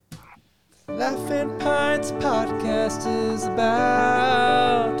Laughing Pints podcast is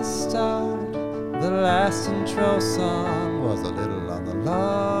about to start. The last intro song was a little on the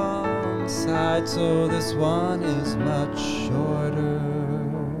long side, so this one is much shorter.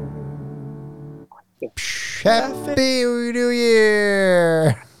 Happy New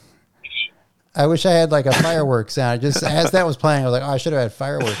Year! I wish I had like a fireworks sound. Just as that was playing, I was like, oh, I should have had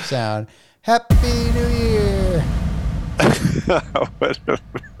fireworks sound. Happy New Year!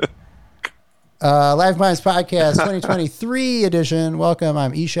 Live Minds Podcast 2023 edition. Welcome.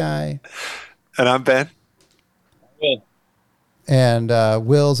 I'm Ishai. And I'm Ben. Good. And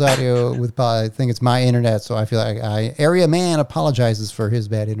Will's audio with, I think it's my internet, so I feel like Area Man apologizes for his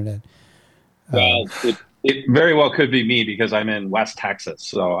bad internet. Well, it very well could be me because I'm in West Texas.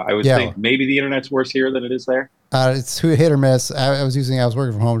 So I would think maybe the internet's worse here than it is there. It's hit or miss. I was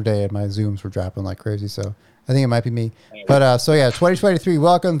working from home today and my Zooms were dropping like crazy, so I think it might be me. But so yeah, 2023,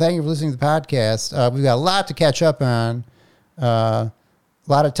 welcome. Thank you for listening to the podcast. We've got a lot to catch up on, a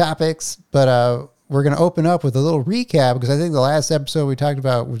lot of topics, but we're going to open up with a little recap because I think the last episode we talked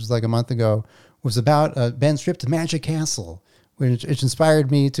about, which was like a month ago, was about Ben's trip to Magic Castle, which inspired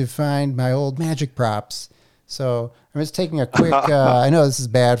me to find my old magic props. So I'm just taking a quick, I know this is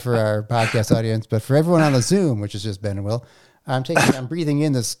bad for our podcast audience, but for everyone on the Zoom, which is just Ben and Will, I'm breathing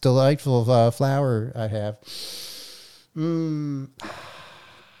in this delightful flower I have. And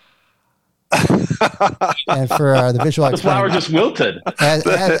for the visual, the flower just wilted.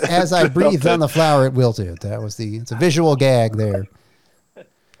 As I breathed on the flower, it wilted. It's a visual gag there.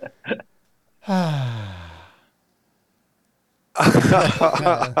 It's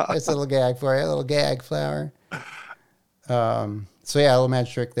a little gag for you, a little gag flower. So yeah, a little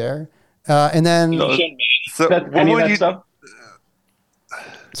magic trick there. And then, any of that stuff?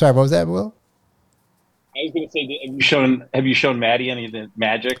 Sorry, what was that, Will? I was going to say, have you shown Maddie any of the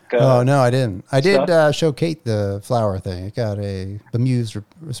magic? Oh no, I didn't. I did show Kate the flower thing. It got a bemused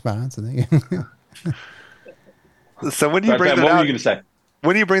response. I think. So when do you bring that out? What were you going to say?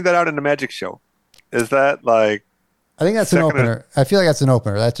 When do you bring that out in the magic show? Is that like? I think that's an opener. I feel like that's an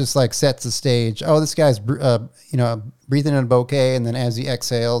opener. That just like sets the stage. Oh, this guy's breathing in a bouquet, and then as he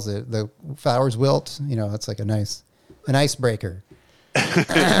exhales, the flowers wilt. It's like an icebreaker.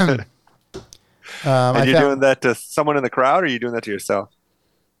 And you're doing that to someone in the crowd, or are you doing that to yourself?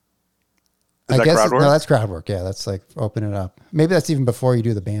 I guess crowd work? No, that's crowd work. Yeah, that's like open it up. Maybe that's even before you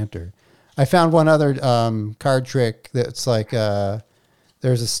do the banter. I found one other card trick that's like there's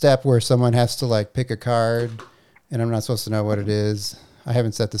a step where someone has to like pick a card, and I'm not supposed to know what it is. I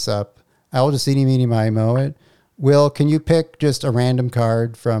haven't set this up. I will just eeny, meeny, miny, moe it. Will, can you pick just a random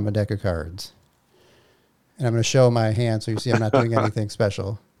card from a deck of cards? And I'm going to show my hand so you see I'm not doing anything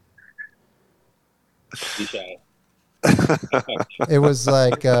special. It was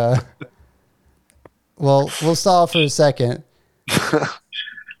like, we'll stall for a second. I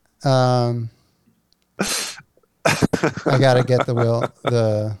got to get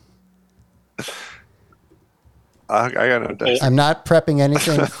I got no dice. I'm not prepping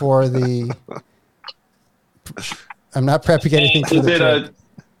anything for the. Is it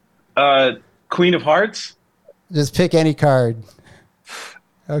a Queen of Hearts? Just pick any card.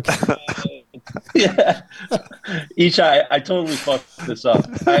 Okay. Yeah. Ishai, I totally fucked this up.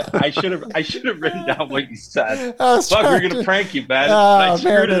 I should have written down what you said. Fuck, we're gonna prank you, man. I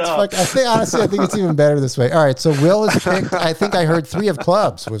screwed it up. I think it's even better this way. All right, so Will is picked. I think I heard 3 of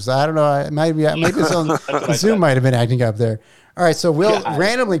clubs. I don't know. Maybe it's on Zoom. Might have been acting up there. All right, so Will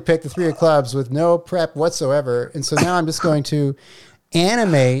randomly picked the 3 of clubs with no prep whatsoever, and so now I'm just going to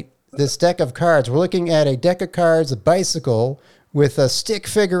animate this deck of cards. We're looking at a deck of cards, a bicycle, with a stick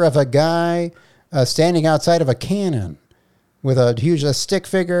figure of a guy standing outside of a cannon with a huge stick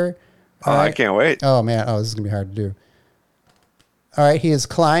figure. Oh, right. I can't wait. Oh, man. Oh, this is going to be hard to do. All right. He is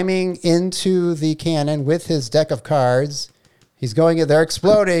climbing into the cannon with his deck of cards. They're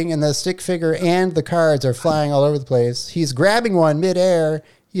exploding, and the stick figure and the cards are flying all over the place. He's grabbing one midair.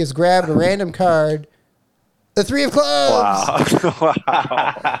 He has grabbed a random card. The 3 of clubs.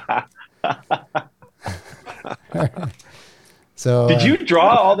 Wow. Wow. So, did you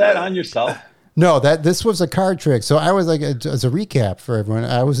draw all that on yourself? No, this was a card trick. So I was like, as a recap for everyone,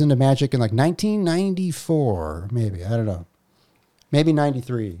 I was into Magic in like 1994, maybe. I don't know. Maybe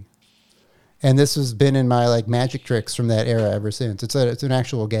 93. And this has been in my like magic tricks from that era ever since. It's an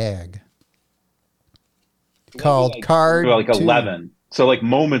actual gag. Called Card. Like 11. So like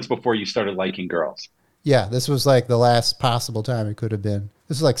moments before you started liking girls. Yeah, this was like the last possible time it could have been.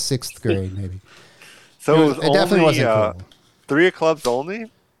 This was like 6th grade, maybe. So it definitely wasn't cool. 3 of clubs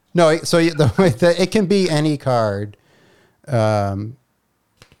only? No, so it can be any card.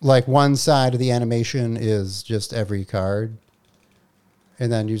 like one side of the animation is just every card,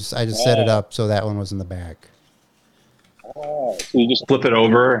 and then I just set it up so that one was in the back. Oh, so you just flip it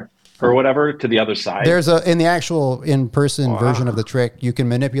over or whatever to the other side. There's in the actual in-person version of the trick, you can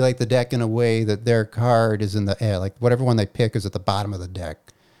manipulate the deck in a way that their card is in the like whatever one they pick is at the bottom of the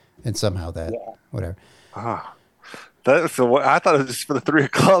deck, and somehow whatever. So I thought it was just for the 3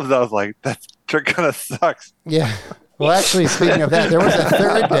 of clubs. I was like, that trick kind of sucks. Yeah. Well, actually, speaking of that, there was a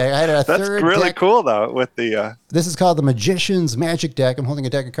third deck. I had a That's third really deck. cool, though, with the... This is called the Magician's Magic Deck. I'm holding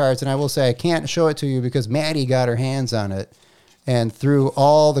a deck of cards, and I will say I can't show it to you because Maddie got her hands on it and threw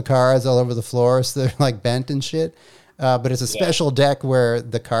all the cards all over the floor, so they're like bent and shit. But it's a special deck where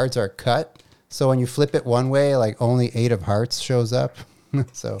the cards are cut, so when you flip it one way, like only 8 of hearts shows up.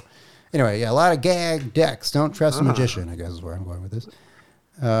 So anyway, a lot of gag decks. Don't trust a magician, I guess is where I'm going with this.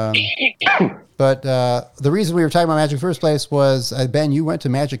 But the reason we were talking about Magic in the first place was, Ben, you went to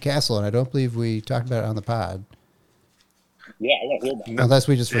Magic Castle, and I don't believe we talked about it on the pod. Yeah, I want to hear about it. Unless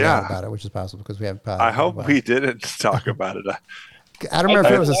we just forgot about it, which is possible because we haven't pod. I hope we didn't talk about it. I don't remember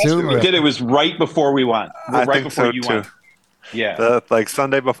if it was a Zoom or... We did. It was right before we went. I think so, too. Yeah. Like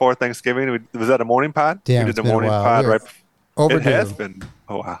Sunday before Thanksgiving. Was that a morning pod? Damn, we did the morning pod right overdue. It has been.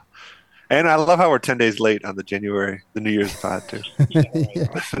 Oh, wow. And I love how we're 10 days late on the New Year's pod, too.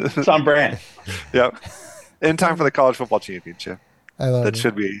 It's on brand. Yep. In time for the college football championship. I love that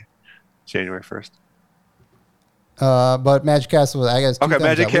should be January 1st. But Magic Castle, I guess. Okay,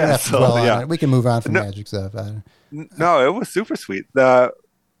 Magic Castle. We can move on from Magic stuff. No, it was super sweet. A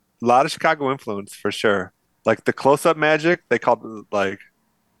lot of Chicago influence for sure. Like the close-up Magic, they called it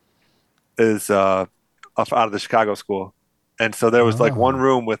is out of the Chicago school, and so there was like one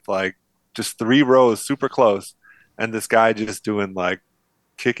room with like just 3 rows, super close, and this guy just doing like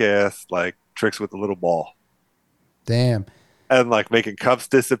kick-ass like tricks with a little ball. Damn. And like making cups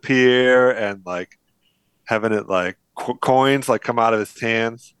disappear and like having it like coins like come out of his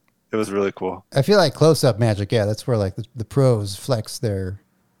hands. It was really cool. I feel like close-up Magic, that's where like the pros flex their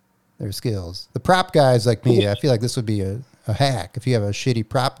skills. The prop guys like me, I feel like this would be a hack. If you have a shitty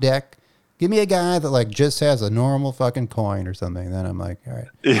prop deck, give me a guy that like just has a normal fucking coin or something. Then I'm like, all right.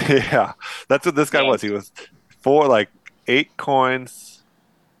 Yeah, that's what this guy was. He was 8 coins,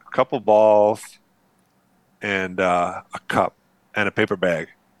 a couple balls, and a cup and a paper bag.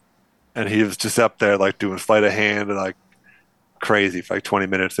 And he was just up there like doing sleight of hand and like crazy for like 20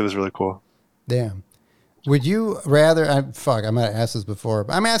 minutes. It was really cool. Damn. Would you rather, I might have asked this before,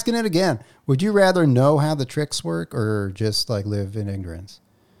 but I'm asking it again. Would you rather know how the tricks work or just like live in ignorance?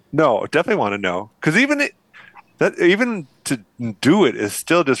 No, definitely want to know. Because even to do it is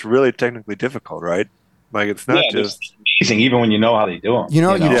still just really technically difficult, right? Like it's not just amazing, even when you know how they do them. You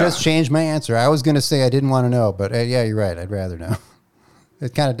just changed my answer. I was going to say I didn't want to know, but yeah, you're right. I'd rather know.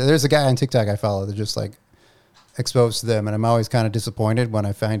 There's a guy on TikTok I follow that just like exposed to them, and I'm always kind of disappointed when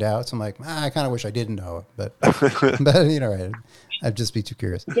I find out. So I'm like, I kind of wish I didn't know, but right. I'd just be too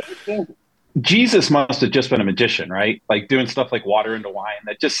curious. Jesus must have just been a magician, right? Like doing stuff like water into wine.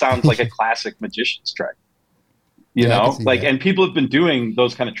 That just sounds like a classic magician's trick. You know, like, and people have been doing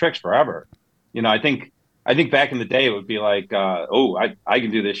those kind of tricks forever. You know, I think back in the day it would be like, I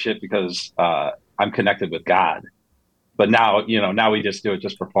can do this shit because I'm connected with God. But now we just do it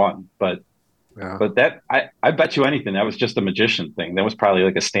just for fun. But that I bet you anything that was just a magician thing. That was probably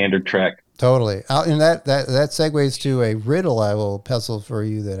like a standard trick. Totally. And that segues to a riddle I will puzzle for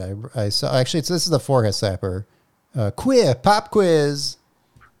you that I saw. Actually, this is the forehead slapper pop quiz.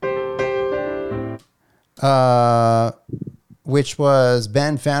 Which was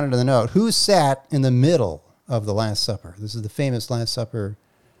Ben found it in the note. Who sat in the middle of the Last Supper? This is the famous Last Supper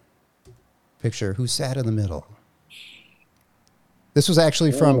picture. Who sat in the middle? This was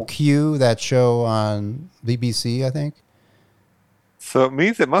actually from Q, that show on BBC, I think. So it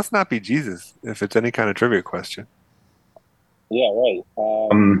means it must not be Jesus if it's any kind of trivia question. Yeah, right.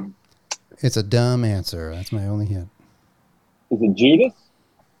 It's a dumb answer. That's my only hint. Is it Judas?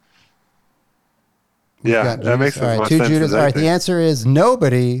 Yeah, that makes sense. All right, 2 Judas. All right, the answer is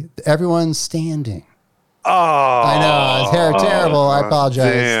nobody. Everyone's standing. Oh, I know. It's terrible. I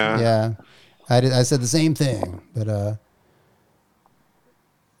apologize. Damn. Yeah, I said the same thing, but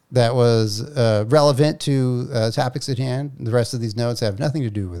that was relevant to topics at hand. The rest of these notes have nothing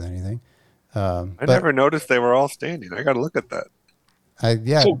to do with anything. I never noticed they were all standing. I got to look at that.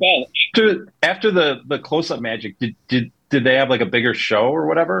 So Ben, after the close-up Magic, did they have like a bigger show or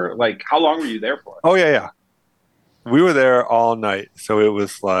whatever? Like, how long were you there for? Oh yeah. We were there all night, so it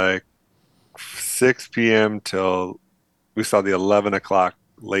was like 6 p.m. till we saw the 11 o'clock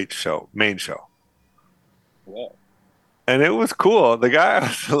main show. Yeah. and it was cool. The guy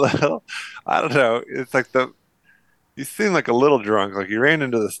was a little, I don't know. It's like he seemed like a little drunk. Like he ran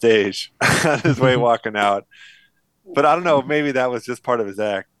into the stage on his way walking out. But I don't know. Maybe that was just part of his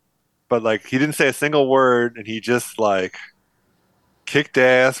act. But like he didn't say a single word, and he just like kicked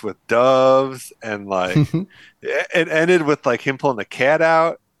ass with doves, and like it ended with like him pulling the cat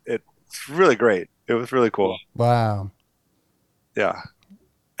out. It's really great. It was really cool. Wow. Yeah.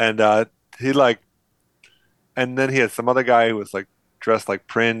 And he like, and then he had some other guy who was like dressed like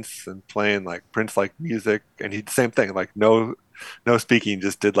Prince and playing like Prince like music, and he same thing, like no speaking,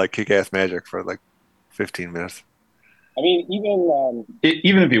 just did like kick ass magic for like 15 minutes. I mean,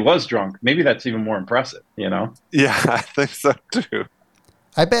 Even if he was drunk, maybe that's even more impressive, you know? Yeah, I think so too.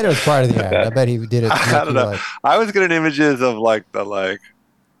 I bet it was part of the act. I bet he did it to I make don't you know. like. I was getting images of like the like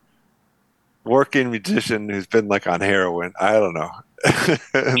working magician who's been like on heroin. I don't know.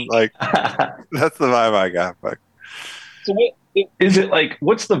 And like that's the vibe I got. But so what, Is it like,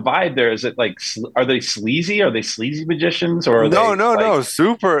 what's the vibe there? Is it like, are they sleazy? Are they sleazy magicians? Or are no, they no, like, no.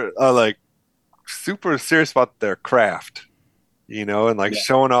 Super like super serious about their craft, and like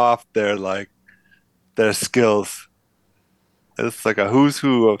showing off their like their skills. It's like a who's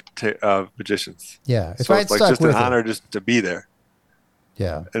who of magicians. Yeah, if So I'd it's like stuck just an with honor it. just to be there.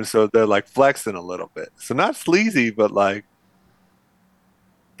 Yeah, And so they're like flexing a little bit. So not sleazy, but like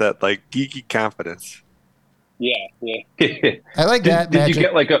that like geeky confidence. yeah. I like that. Did magic. you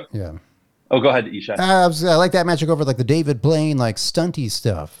get like a? Yeah, Oh, go ahead, Isha. I like that magic over like the David Blaine like stunty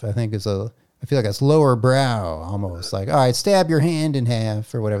stuff. I think I feel like that's lower brow almost. Like, all right, stab your hand in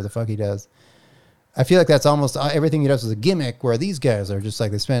half or whatever the fuck he does. I feel like that's almost everything he does is a gimmick. Where these guys are just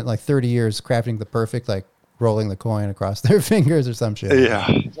like they spent like 30 years crafting the perfect like rolling the coin across their fingers or some shit. Yeah.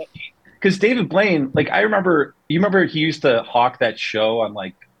 Because David Blaine, like I remember, you remember he used to hawk that show on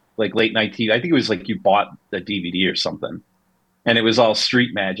like late night TV. I think it was like you bought the DVD or something, and it was all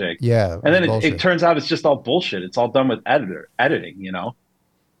street magic. Yeah, And then bullshit. it turns out it's just all bullshit. It's all done with editing, you know?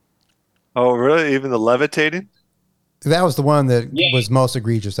 Oh, really? Even the levitating? That was the one that was most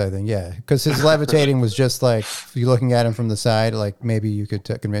egregious, I think. Yeah, because his levitating was just like you looking at him from the side, like maybe you could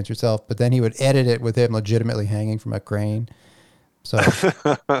convince yourself. But then he would edit it with him legitimately hanging from a crane. So,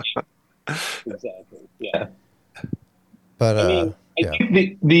 Exactly. Yeah. but I mean, yeah,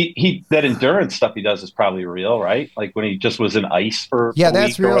 That endurance stuff he does is probably real, right? Like when he just was in ice for yeah, a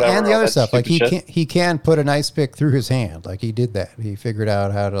that's week or real. whatever, And the all other that stuff, like stupid he can put an ice pick through his hand, like he did that. He figured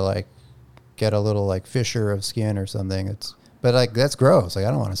out how to like get a little like fissure of skin or something. But like that's gross. Like I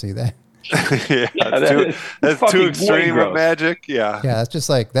don't want to see that. That's too extreme of magic. Yeah. Yeah,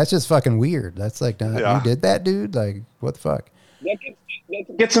 that's just fucking weird. That's like, you did that, dude? Like, what the fuck? that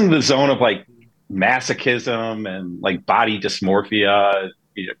gets into the zone of like masochism and like body dysmorphia.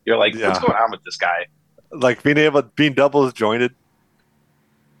 You're like, what's going on with this guy? Like being double jointed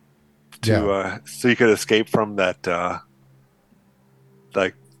to so you could escape from that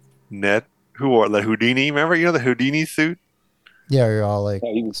like net. Who wore the Houdini? Remember, the Houdini suit? Yeah, you're all like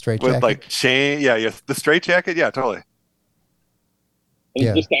straight jacket. With like chain. Yeah, the straight jacket. Yeah, totally. And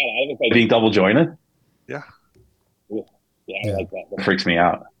he just got out of it by being double jointed. Yeah. Yeah, I like that. That freaks me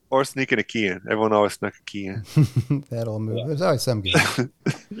out. Or sneaking a key in. Everyone always snuck a key in. That old move. There's always some good.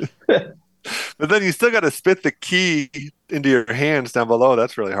 But then you still got to spit the key into your hands down below.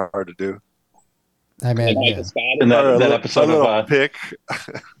 That's really hard to do. I mean, in that episode of pick.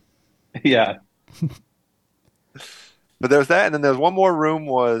 Yeah. But there's that, and then there's one more room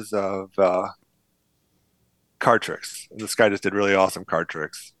was of card tricks. And this guy just did really awesome card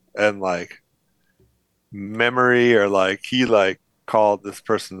tricks. And like memory, or like he like called this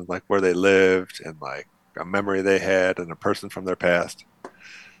person like where they lived and like a memory they had and a person from their past.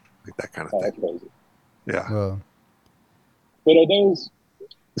 Like that kind of thing. That's crazy. Yeah. Well, but are those?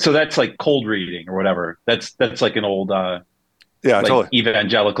 So that's like cold reading or whatever. That's like an old totally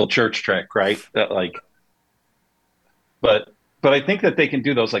evangelical church trick, right? That like, but I think that they can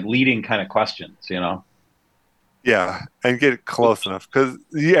do those like leading kind of questions, Yeah, and get close enough because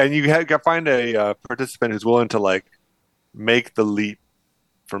and you got to find a participant who's willing to like make the leap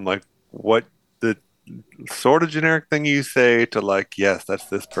from like what the sort of generic thing you say to like, yes, that's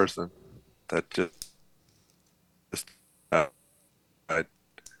this person that just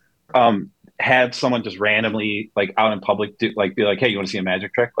have someone just randomly like out in public be like, hey, you want to see a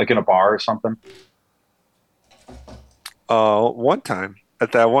magic trick, like in a bar or something? One time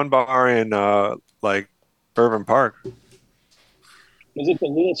at that one bar in like Irvin Park. Is it the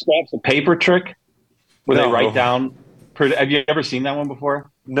little scraps of paper trick where they write down? Have you ever seen that one before?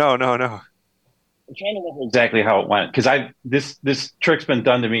 No. I'm trying to remember exactly how it went because this trick's been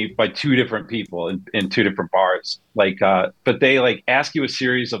done to me by two different people in two different bars. Like, but they like ask you a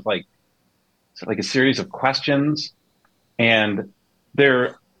series of like a series of questions, and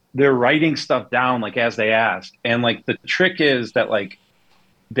they're writing stuff down like as they ask, and like the trick is that like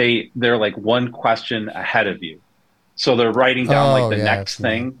they're like one question ahead of you, so they're writing down like the next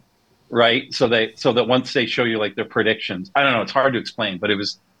thing, right? So that once they show you like their predictions, I don't know, it's hard to explain, but it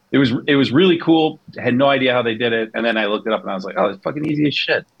was really cool. I had no idea how they did it, and then I looked it up and I was like, oh, it's fucking easy as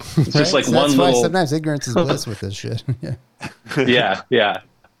shit. It's right? Just like so one little. Sometimes ignorance is bliss with this shit. Yeah.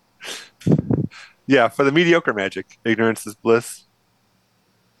 Yeah, for the mediocre magic, ignorance is bliss.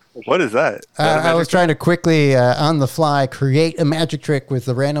 What is that? I was trying to quickly, on the fly, create a magic trick with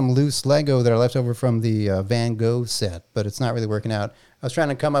the random loose Lego that are left over from the Van Gogh set, but it's not really working out. I was trying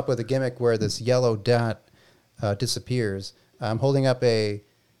to come up with a gimmick where this yellow dot disappears. I'm holding up a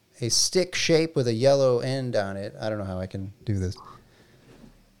stick shape with a yellow end on it. I don't know how I can do this.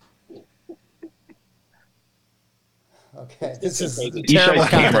 Okay, this is terrible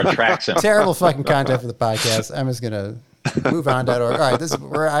content. Terrible fucking content for the podcast. I'm just gonna move on. All right, this is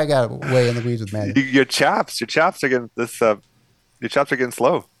where I got way in the weeds with magic. Your chops are getting Your chops are getting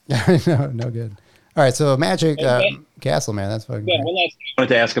slow. no good. All right, so magic castle, man. That's fucking. Yeah, one last thing I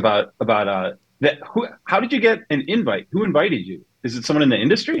wanted to ask about that. How did you get an invite? Who invited you? Is it someone in the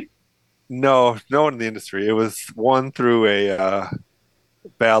industry? No one in the industry. It was one through a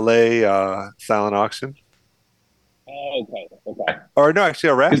ballet silent auction. Oh, okay. Or no, actually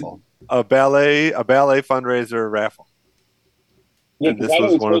a raffle. A ballet fundraiser raffle. Yeah, this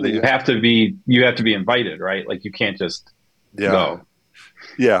was one of the. You have to be invited, right? Like you can't just go.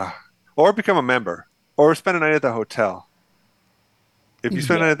 Yeah, or become a member, or spend a night at the hotel. If you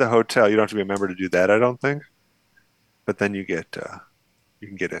spend a night at the hotel, you don't have to be a member to do that. I don't think. But then you can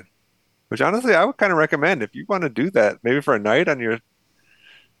get in. Which honestly, I would kind of recommend if you want to do that, maybe for a night when you're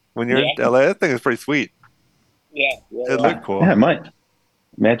in LA. That thing is pretty sweet. Yeah. It looked cool. Yeah, it might.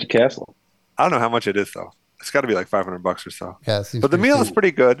 Magic Castle. I don't know how much it is though. It's got to be like $500 or so. Yeah, but the meal is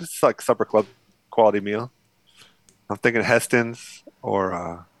pretty good. It's like supper club quality meal. I'm thinking Heston's or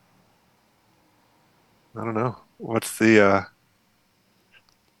I don't know. What's the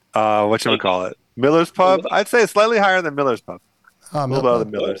whatchamacallit? Miller's Pub. I'd say it's slightly higher than Miller's Pub. A little better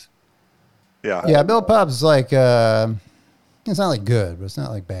than Miller's. Yeah. Yeah, Mill Pub's like it's not like good, but it's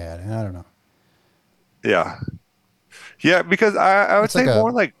not like bad. I don't know. Yeah. Yeah, because I would say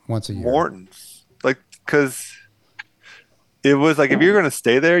more like once a year. Morton's. Like, because it was like if you're going to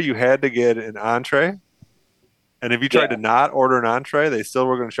stay there, you had to get an entree. And if you tried to not order an entree, they still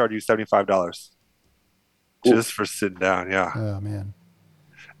were going to charge you $75 just for sitting down. Yeah. Oh, man.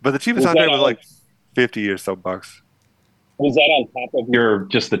 But the cheapest entree was like 50 or so bucks. Was that on top of your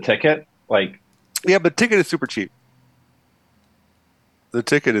just the ticket? Like, yeah, but ticket is super cheap. The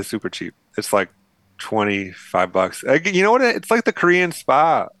ticket is super cheap. It's like $25. You know what? It's like the Korean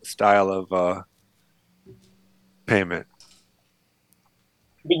spa style of payment.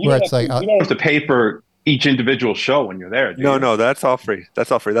 Where it's like you don't have to pay for each individual show when you're there. No, that's all free.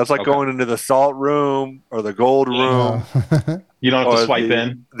 That's like going into the salt room or the gold room. You don't have to swipe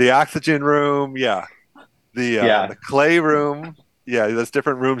in. The oxygen room, the clay room, there's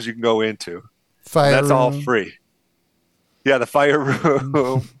different rooms you can go into. That's room. All free. Yeah, the fire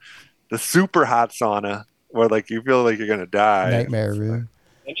room, the super hot sauna where like you feel like you're gonna die. Nightmare room.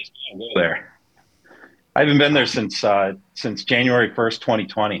 There. I haven't been there since January 1st,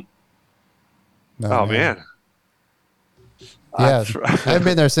 2020. Oh man. Yeah, I haven't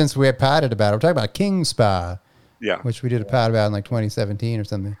been there since we had potted about it. We're talking about King Spa. Yeah. Which we did a pod about in like 2017 or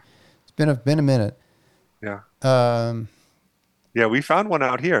something. It's been a minute. Yeah. We found one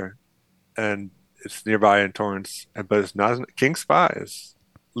out here, and it's nearby in Torrance, but it's not. King Spa is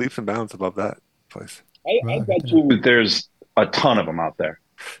leaps and bounds above that place. I bet you there's a ton of them out there.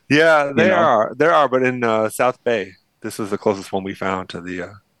 Yeah, there are, but in South Bay, this was the closest one we found to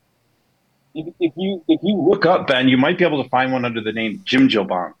the. If you look up, Ben, you might be able to find one under the name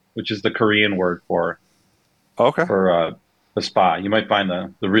Jimjilbang, which is the Korean word for a spa. You might find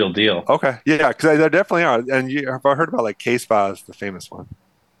the real deal. Okay, yeah, because there definitely are, and have I heard about like K Spa is the famous one.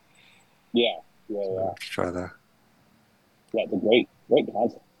 Yeah. Let's try that. Yeah, it's a great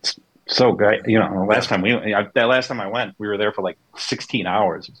concept. So great, last time I went, we were there for like 16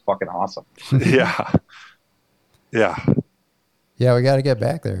 hours. It was fucking awesome. Yeah. Yeah, we got to get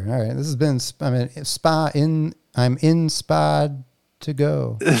back there. All right, this has been. I'm in spa to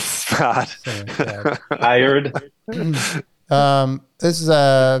go. Spot. Tired. This is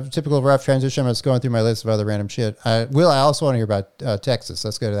a typical rough transition. I'm just going through my list of other random shit. I also want to hear about Texas.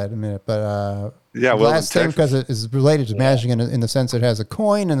 Let's go to that in a minute. But Yeah, last thing, Texas. because it is related to magic in the sense it has a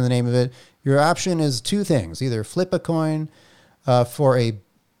coin in the name of it. Your option is two things: either flip a coin for $1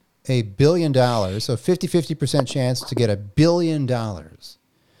 billion, so 50% chance to get $1 billion,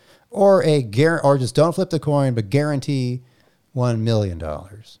 or or just don't flip the coin but guarantee $1 million.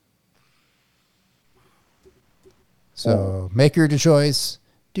 So make your choice.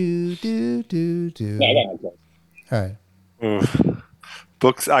 Do. Yeah, I got my choice. All right.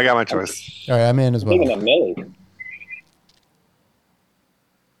 Books. I got my choice. All right, I'm in as well. Taking a million.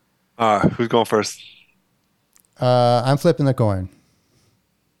 Who's going first? I'm flipping the coin.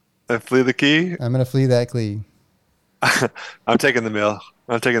 And flee the key. I'm going to flee that key. I'm taking the mill.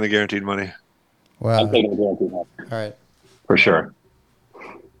 I'm taking the guaranteed money. Wow. I'm taking the guaranteed money. All right. For sure.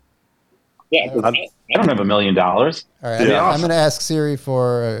 Yeah, 'cause I don't have $1 million. All right. Yeah. I'm going to ask Siri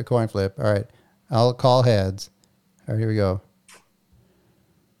for a coin flip. All right. I'll call heads. All right, here we go.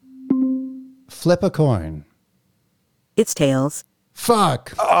 Flip a coin. It's tails.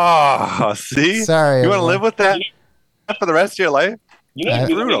 Fuck. Oh, see? Sorry, You want to everyone. live with that for the rest of your life? you know,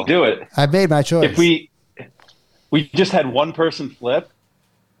 you Brutal. Do it. I made my choice. If we just had one person flip,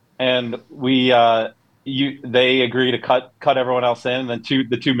 and they agree to cut everyone else in, and then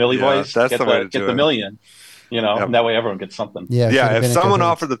the two Millie Yeah, boys that's get the way to get do the it. million. Yep. And that way everyone gets something yeah, it Yeah, should've if been in someone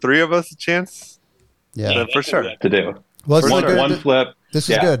cahoots. offered the three of us a chance, Yeah. then for sure. to do. Well, this is One, good. one flip. This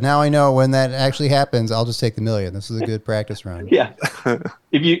is Yeah. good. Now I know when that actually happens, I'll just take the million. This is a good practice round. Yeah.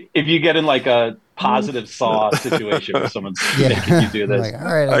 If you get in like a positive saw situation where someone's making you do this. Like,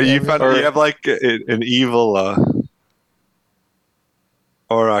 all right. Are you Or- you have like an evil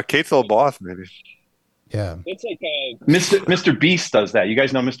or Kate's old boss maybe? Yeah. it's like Mr. Beast does that. You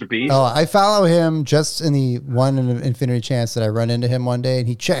guys know Mr. Beast? Oh, I follow him just in the one in an infinity chance that I run into him one day, and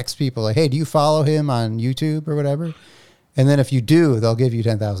he checks people like, "Hey, do you follow him on YouTube or whatever?" And then if you do, they'll give you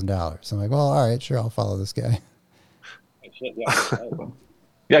 $10,000. I'm like, well, all right, sure, I'll follow this guy. shit, yeah.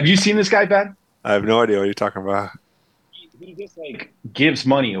 Yeah, have you seen this guy, Ben? I have no idea what you're talking about. He just like Gives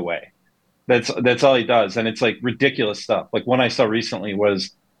money away. That's all he does, and it's like ridiculous stuff. Like one I saw recently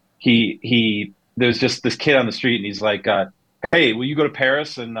was he there's just this kid on the street, and he's like, "Hey, will you go to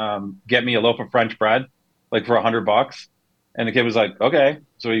Paris and get me a loaf of French bread, like for $100?" And the kid was like, "Okay."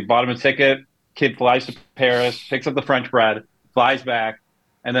 So he bought him a ticket. Kid flies to Paris, picks up the French bread, flies back,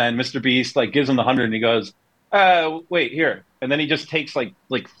 and then Mr. Beast like gives him the 100, and he goes, "Wait, here." And then he just takes like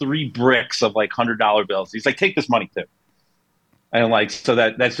 3 bricks of like $100 bills. He's like, "Take this money too." And like, so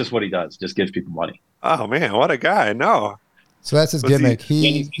that's just what he does. Just gives people money. Oh man, what a guy! No, So that's his Was he- gimmick.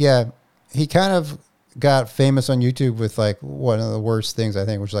 He kind of got famous on YouTube with like one of the worst things, I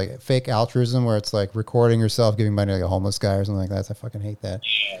think, which is like fake altruism, where it's like recording yourself giving money to like a homeless guy or something like that. I fucking hate that.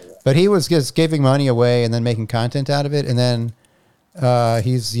 But he was just giving money away and then making content out of it, and then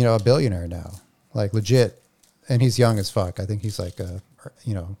he's a billionaire now, like legit, and he's young as fuck. I think he's like a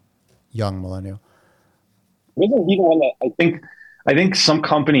young millennial. wasn't he the one that I think some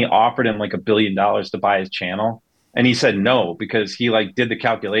company offered him like $1 billion to buy his channel, and he said no because he like did the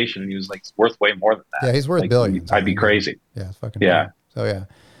calculation and he was like it's worth way more than that. Yeah, he's worth Like, billions. I'd be crazy. Yeah, it's fucking Yeah. So yeah,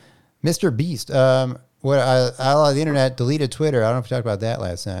 Mr. Beast. What I the internet deleted Twitter. I don't know if we talked about that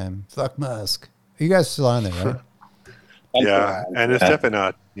last time. Fuck Musk. Are you guys still on there, right? yeah, and it's definitely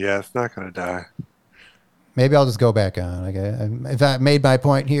not. Yeah, it's not gonna die. Maybe I'll just go back on. Okay, if I made my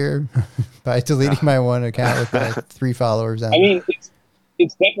point here by deleting my one account with like 3 followers. On I mean,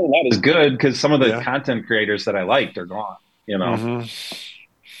 it's definitely not It's as good because some of the Yeah. content creators that I liked are gone. Mhm.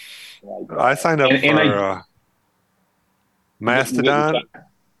 like, I signed up And for Mastodon.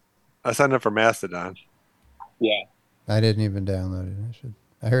 I signed up for Mastodon yeah. I didn't even download it.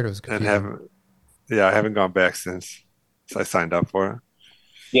 I heard it was and confusing. I haven't gone back since. So I signed up for it.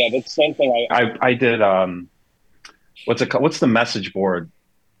 Yeah, that's the same thing I did. What's it called? What's the message board,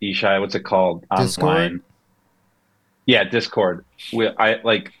 Ishai? What's it called? Discord? Online. Yeah, Discord. I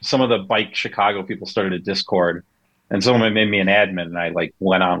like some of the Bike Chicago people started a Discord, and someone made me an admin, and I like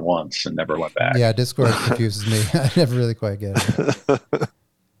went on once and never went back. Yeah, Discord confuses me. I never really quite get it.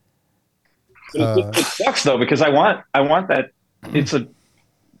 It sucks though because I want that. It's a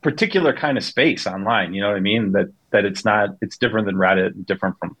particular kind of space online. You know what I mean? That it's different than Reddit,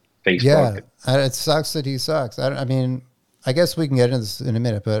 different from Facebook. Yeah, it sucks that he sucks. I mean, I guess we can get into this in a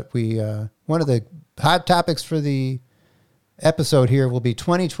minute, but one of the hot topics for the episode here will be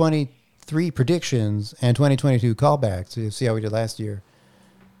 2023 predictions and 2022 callbacks. So you'll see how we did last year.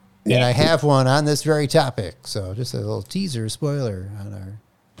 And I have one on this very topic. So just a little teaser, spoiler on our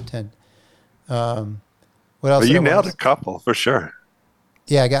intent. What else? But did I you nailed want? a couple for sure.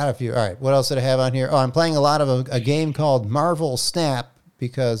 Yeah, I got a few. All right. What else did I have on here? Oh, I'm playing a lot of a game called Marvel Snap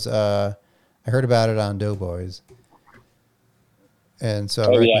because I heard about it on Doughboys, and so I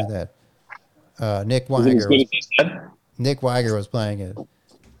Oh, recommend that. Nick Is it as good as they said? Weiger was playing it,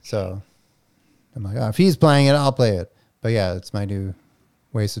 so I'm like, oh, if he's playing it, I'll play it. But yeah, it's my new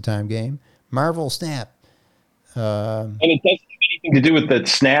waste of time game. Marvel Snap. And it doesn't have anything To do with the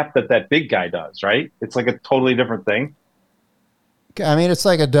snap that big guy does, right? It's like a totally different thing. I mean, it's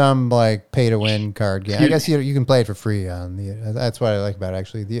like a dumb like pay to win card game. I guess you can play it for free on the. That's what I like about it,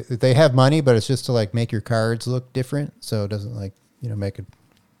 actually. They have money, but it's just to like make your cards look different, so it doesn't like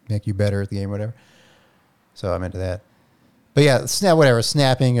make you better at the game, or whatever. So I'm into that. But yeah,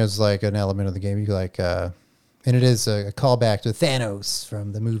 snapping is like an element of the game. You like, and it is a callback to Thanos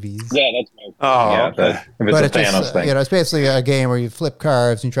from the movies. Yeah, that's my. Oh, Yeah, okay. if it's a Thanos just, thing. it's basically a game where you flip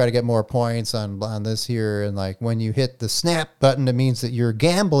cards and you try to get more points on this here. And like when you hit the snap button, it means that you're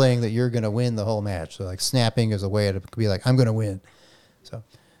gambling that you're going to win the whole match. So like snapping is a way to be like, I'm going to win. So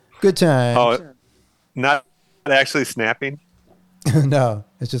good time. Oh, not actually snapping. No,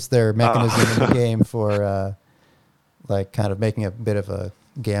 it's just their mechanism in the game for like kind of making a bit of a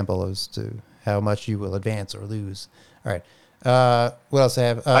gamble as to how much you will advance or lose. All right. What else I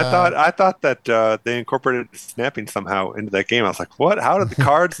have? I thought that they incorporated snapping somehow into that game. I was like, what? How did the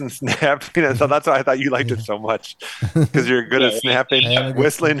cards and snapping? And so that's why I thought you liked it so much, because you're good at snapping,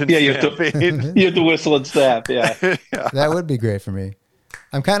 whistling, and You snapping. you have to whistle and snap. Yeah, that would be great for me.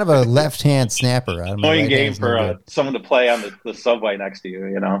 I'm kind of a left-hand snapper. I'm annoying game for someone to play on the subway next to you.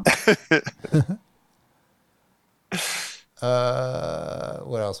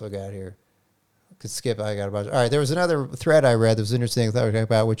 What else we got here? Could skip. I got a bunch. All right, there was another thread I read that was interesting. I thought we'd talk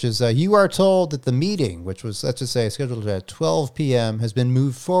about, which is you are told that the meeting, which was let's just say scheduled at 12 p.m., has been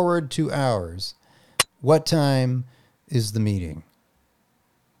moved forward 2 hours. What time is the meeting?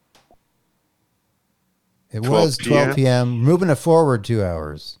 It was 12 p.m. Moving it forward 2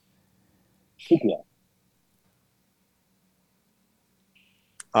 hours. 2 p.m.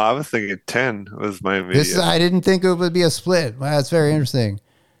 I was thinking 10 was my immediate. I didn't think it would be a split. Wow, that's very interesting.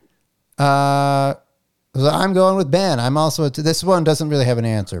 So I'm going with Ben. I'm also this one doesn't really have an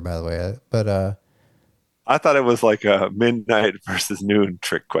answer, by the way, but I thought it was like a midnight versus noon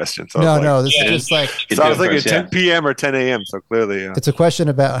trick question. So no, this is just like. So I was thinking 10 p.m. or 10 a.m. So clearly, it's a question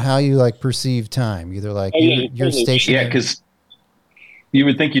about how you like perceive time. Either like your station. Yeah, because you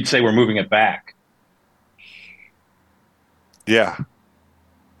would think you'd say we're moving it back. Yeah.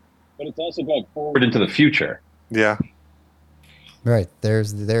 But it's also going Forward into the future. Yeah. Right.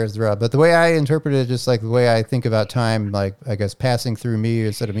 There's the rub. But the way I interpret it, just like the way I think about time, like I guess passing through me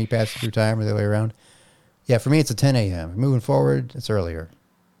instead of me passing through time, or the other way around. Yeah, for me it's a 10 a.m. Moving forward, it's earlier.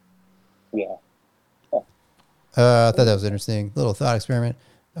 Yeah. I thought that was interesting. Little thought experiment.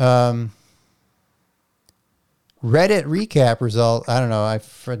 Reddit recap result. I don't know. I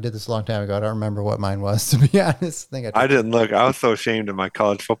did this a long time ago. I don't remember what mine was, to be honest. I didn't look. I was so ashamed of my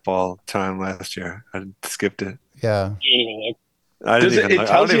college football time last year. I skipped it. Yeah. I didn't even look.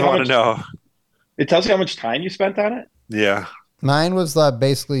 I don't even want to know. It tells you how much time you spent on it? Yeah. Mine was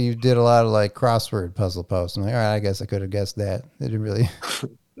basically you did a lot of like crossword puzzle posts. I'm like, all right, I guess I could have guessed that. It didn't really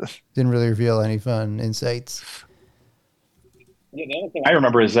reveal any fun insights. Yeah, the other thing I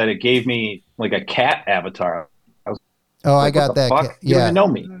remember is that it gave me like a cat avatar. I got that. You don't even know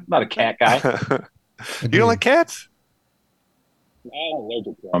me. I'm not a cat guy. You don't like cats? I'm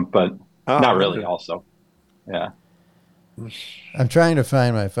allergic to them. But not really also. Yeah. I'm trying to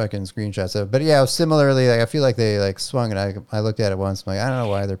find my fucking screenshots of it. But yeah, similarly, like I feel like they like swung and I looked at it once. I'm like, I don't know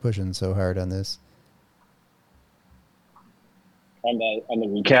why they're pushing so hard on this. On the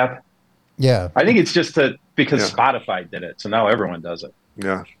recap? Yeah. I think it's just because Spotify did it. So now everyone does it.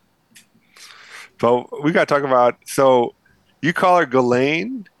 Yeah. But we got to talk about, so you call her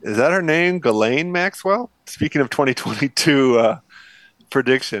Ghislaine. Is that her name? Ghislaine Maxwell? Speaking of 2022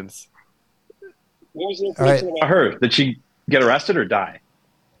 predictions. What was your prediction about her? Did she get arrested or die?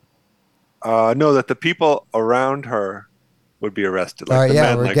 No, that the people around her would be arrested. Like the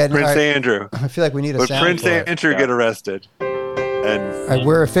men, like Prince Andrew. I feel like we need a Would sound Prince for it. Andrew get arrested? And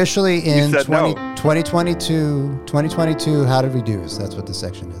we're officially in said no. 2022. 2022, how did we do? So that's what this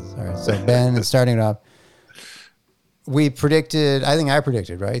section is. All right. So Ben is starting it off. We predicted, I think I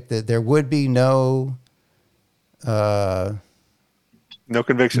predicted, right, that there would be no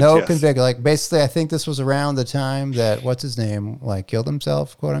convictions. No conviction. Like basically, I think this was around the time that what's his name like killed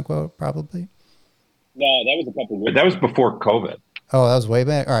himself, quote unquote, probably. No, that was a couple of years. But that was before COVID. Oh, that was way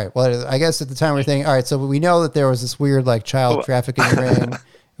back. All right. Well, I guess at the time we're thinking, all right, so we know that there was this weird like child trafficking ring.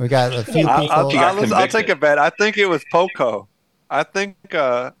 We got a few people. I'll take a bet. I think it was Poco. I think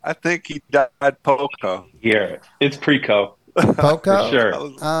he died Poco. Here, it's pre-co. Poco? For sure.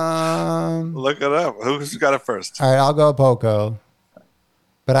 Look it up. Who's got it first? All right, I'll go Poco.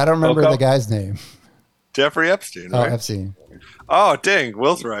 But I don't remember Poco? the guy's name. Jeffrey Epstein, Oh, right? Epstein. Oh, dang.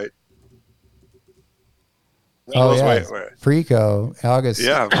 Will's right. Oh, Will's yeah. wait. Pre-Co, August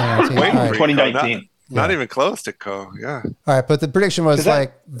Yeah. 2019. Wait, All right. 2019. Not Yeah. even close to Co. Yeah. All right, but the prediction was 'Cause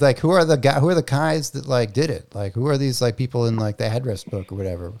that- like who are the guys that like did it? Like who are these like people in like the address book or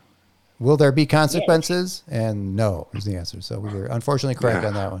whatever? Will there be consequences? And no is the answer. So we were unfortunately correct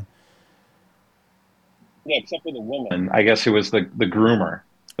on that one. Yeah, except for the woman. And I guess it was the groomer.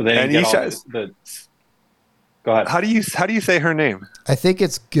 But they didn't And get all the. Go ahead. How do you say her name? I think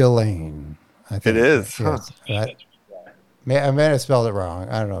it's Ghislaine. I think It is, Yes. I may have spelled it wrong.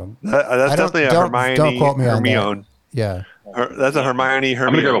 I don't know. That's I don't- definitely a don't- Hermione. don't quote me on that. Hermione. Yeah. That's a Hermione. I'm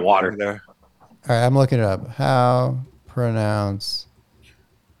gonna grab a water. There. All right, I'm looking it up. How pronounce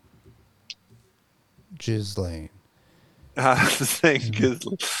Ghislaine? The thing is,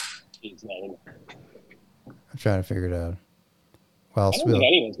 His name. I'm trying to figure it out. Well, I don't think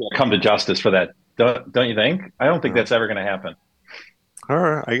anyone's going to Come to justice for that. Don't you think? I don't think that's ever going to happen.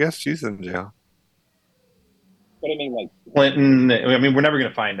 her. I guess she's in jail. But I mean, like, Clinton. I mean, we're never going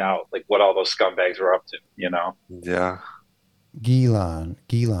to find out like what all those scumbags were up to. You know. Yeah. Ghislaine.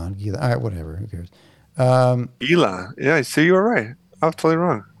 All right, whatever. Who cares? Elon. Yeah. So you were right. I was totally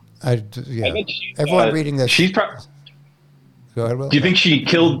wrong. I think she, Everyone reading this. She's. Go ahead, Will. Do you think she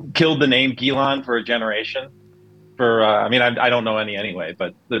killed the name Gilon for a generation? For I mean, I don't know any anyway,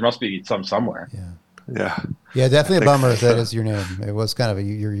 but there must be some somewhere. Yeah. Yeah, definitely a think bummer if so. that is your name. It was kind of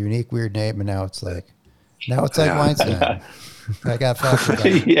your unique, weird name, and now it's like Weinstein. I got fucked with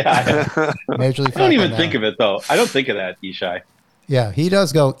that. Yeah. Majorly I don't even think of it though. I don't think of that, Ishai. Yeah, he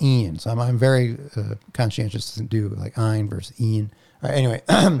does go Ian, so I'm very conscientious to do like Ein versus Ian. All right, anyway,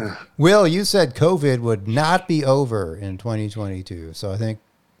 Will, you said COVID would not be over in 2022, so I think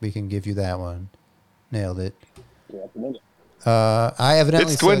we can give you that one. Nailed it. I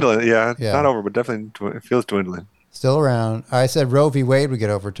evidently It's dwindling. said, Yeah. Not over, but definitely it feels dwindling. still around. I said Roe v. Wade would get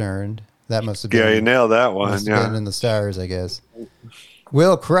overturned. That must have been. Yeah, you nailed that one. Must have been Yeah. in the stars, I guess.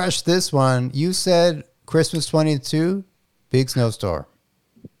 Will crushed this one. You said Christmas 22, big snowstorm.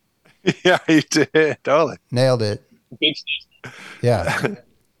 Yeah, you did. Totally. Nailed it. big station. Yeah.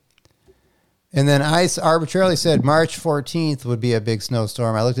 And then I arbitrarily said March 14th would be a big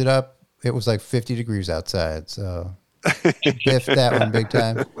snowstorm. I looked it up. It was like 50 degrees outside. So biffed that one big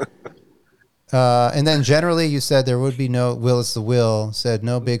time. And then generally you said there would be no, Willis the Will said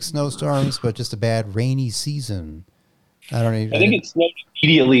no big snowstorms, but just a bad rainy season. I don't even. I think it snowed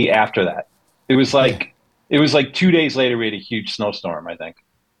immediately after that. It was like 2 days later we had a huge snowstorm, I think.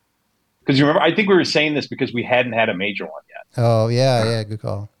 Because you remember, I think we were saying this because we hadn't had a major one yet. Oh, yeah, good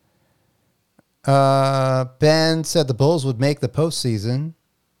call. Ben said the Bulls would make the postseason.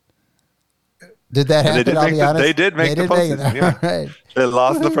 Did that happen? I'll be honest. They did make the postseason. Yeah. All right. They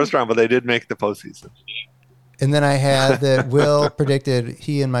lost in the first round, but they did make the postseason. And then I had that Will predicted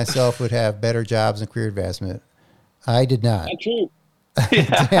he and myself would have better jobs and career advancement. I did not. Not true.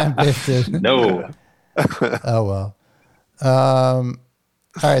 Damn, Biff did. No. Oh, well.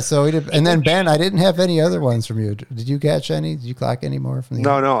 All right, so we did. And then, Ben, I didn't have any other ones from you. Did you catch any? Did you clock any more from the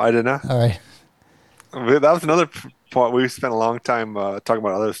No, I did not. All right. That was another point. We spent a long time talking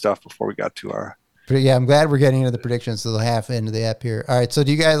about other stuff before we got to our. But yeah, I'm glad we're getting into the predictions. So the half into the app here. All right, so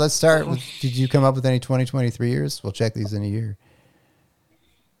do you guys? Let's start with. Did you come up with any 2023 years? We'll check these in a year.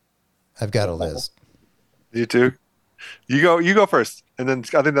 I've got a list. You too. You go first, and then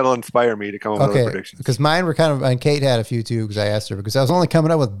I think that'll inspire me to come up with other predictions. Because mine were kind of, and Kate had a few too, because I asked her, because I was only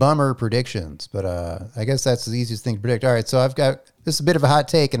coming up with bummer predictions, but I guess that's the easiest thing to predict. All right, so I've got this is a bit of a hot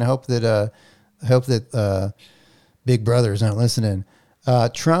take, and I hope that Big Brother's not listening.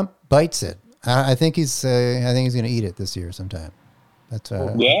 Trump bites it. I think he's going to eat it this year sometime. That's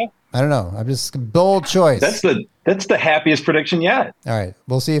Yeah. I don't know. I'm just bold choice. That's the happiest prediction yet. All right,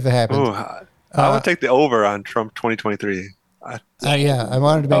 we'll see if it happens. Ooh, I would take the over on Trump 2023. Yeah, I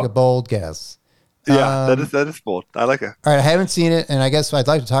wanted to make a bold guess. Yeah, that is bold. I like it. All right, I haven't seen it, and I guess I'd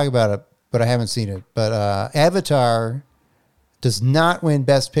like to talk about it, but I haven't seen it. But Avatar does not win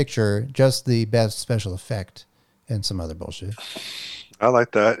Best Picture, just the Best Special Effect and some other bullshit. I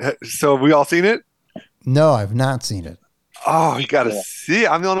like that. So have we all seen it? No, I've not seen it. Oh, you got to see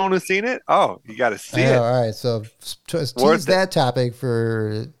it. I'm the only one who's seen it? Oh, you got to see it. All right, so tease that topic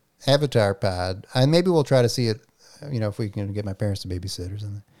for Avatar Pod. And maybe we'll try to see it, if we can get my parents to babysit or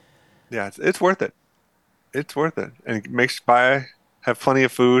something. Yeah, it's worth it. It's worth it. And have plenty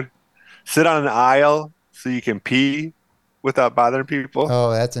of food. Sit on an aisle so you can pee without bothering people. Oh,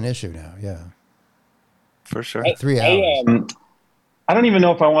 that's an issue now, yeah. for sure. 3 hours. I don't even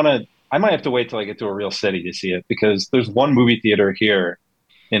know if I want to. I might have to wait till I get to a real city to see it because there's one movie theater here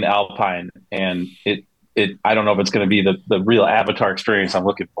in Alpine, and I don't know if it's going to be the real Avatar experience I'm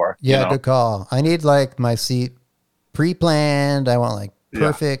looking for. Yeah, good call. I need like my seat pre-planned. I want like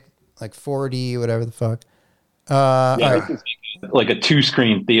perfect, like 4D, whatever the fuck. All right. Like a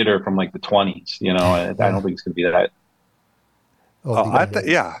 2-screen theater from like the 20s. I don't think it's going to be that.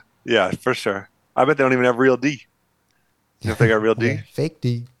 Yeah, for sure. I bet they don't even have real D. If they got real D, fake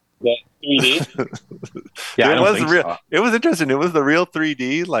D. Yeah, 3D. Yeah, it was real. So. It was interesting. It was the real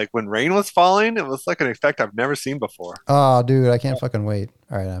 3D. Like when rain was falling, it was like an effect I've never seen before. Oh, dude, I can't fucking wait.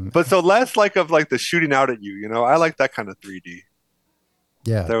 All right, but so less like of like the shooting out at you. I like that kind of 3D.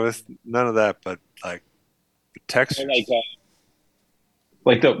 Yeah, there was none of that, but like the texture.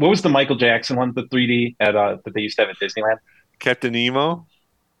 Like what was the Michael Jackson one, the 3D that they used to have at Disneyland? Captain Nemo.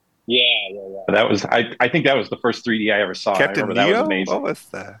 Yeah. That was I think that was the first 3D I ever saw. Captain Nemo? That was amazing. What was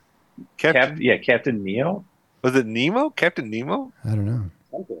that? Captain Nemo. Was it Nemo? Captain Nemo? I don't know.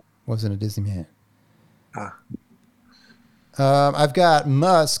 Wasn't a Disney man. Ah. I've got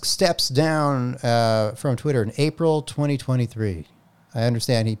Musk steps down from Twitter in April 2023. I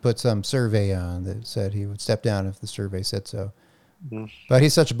understand he put some survey on that said he would step down if the survey said so. Mm-hmm. But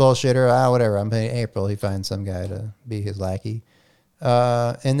he's such a bullshitter. Whatever. I'm paying April. He finds some guy to be his lackey.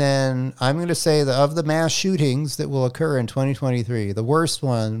 And then I'm going to say that of the mass shootings that will occur in 2023, the worst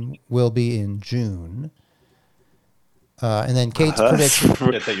one will be in June. And then Kate's prediction.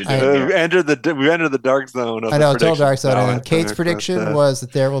 We entered the dark zone. I know, total dark zone. And then Kate's prediction was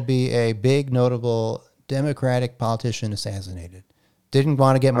that there will be a big, notable Democratic politician assassinated. Didn't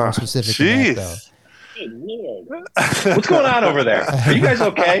want to get more specific than that, though. What's going on over there? Are you guys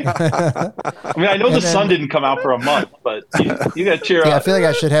okay? I mean, I know the sun didn't come out for a month, but you got to cheer up. I feel like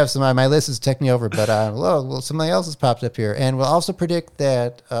I should have some. My list is taking over, but something else has popped up here, and we'll also predict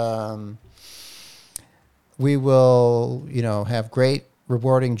that we will, have great,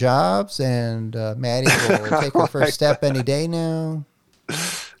 rewarding jobs, and Maddie will take her first step any day now.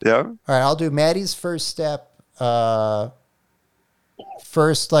 Yeah. All right, I'll do Maddie's first step.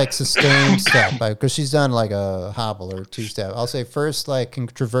 First, like, sustained step, because she's done like a hobble or 2-step. I'll say first, like, can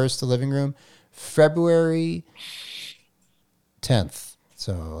traverse the living room, February 10th.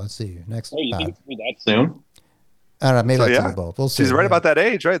 So let's see. Next. You think it's going to be that soon? I don't know. Maybe that's both. We'll see. She's right about that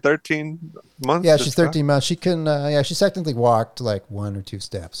age, right? 13 months. Yeah, she's 13 months. She can. She's technically walked like 1 or 2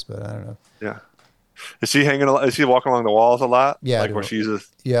 steps, but I don't know. Yeah. Is she walking along the walls a lot? Yeah. Like where she's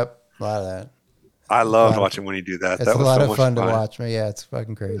just. Yep. A lot of that. I loved watching when you do that. It's that was a lot so of much fun to watch. Yeah, it's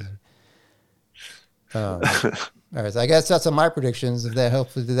fucking crazy. All right, so I guess that's on my predictions. If that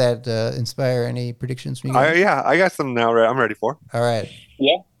hopefully did that inspire any predictions from you guys? I got some now. I'm ready for. All right.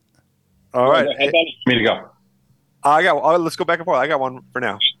 Yeah. All right. Me to go. Let's go back and forth. I got one for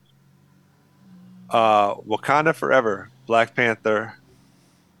now. Wakanda Forever, Black Panther,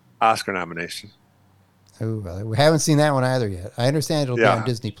 Oscar nomination. Ooh, we haven't seen that one either yet. I understand it'll be on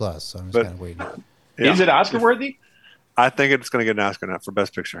Disney Plus, so I'm just kind of waiting. Yeah. Is it Oscar worthy? I think it's going to get an Oscar nom for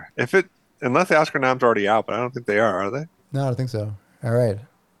Best Picture. Unless the Oscar noms are already out, but I don't think they are they? No, I don't think so. All right.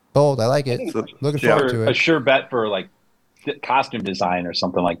 Bold. I like it. Looking forward to it. A sure bet for like costume design or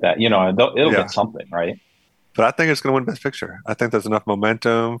something like that. It'll get something, right? But I think it's going to win Best Picture. I think there's enough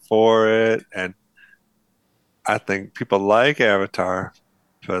momentum for it. And I think people like Avatar,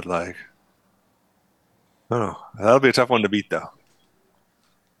 but like, I don't know. That'll be a tough one to beat, though.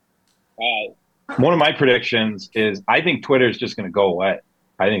 One of my predictions is I think Twitter is just going to go away.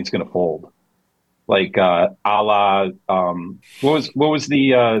 I think it's going to fold. Like a la what was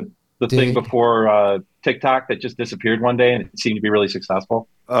the thing before TikTok that just disappeared one day and it seemed to be really successful?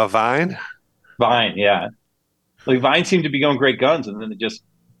 Vine. Vine, yeah. Like Vine seemed to be going great guns, and then it just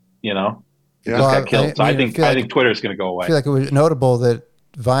got killed. So I think Twitter is going to go away. I feel like it was notable that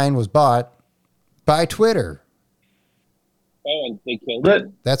Vine was bought by Twitter. Oh, and they killed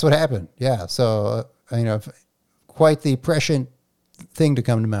it. That's what happened. Yeah. So quite the prescient thing to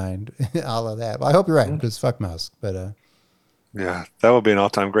come to mind. All of that. Well, I hope you're right because fuck Musk. But yeah, that would be an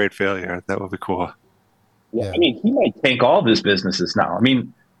all-time great failure. That would be cool. Yeah. I mean, he might tank all of his businesses now. I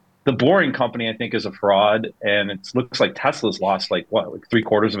mean, the Boring Company, I think, is a fraud, and it looks like Tesla's lost like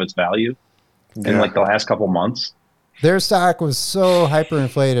 3/4 of its value in like the last couple months. Their stock was so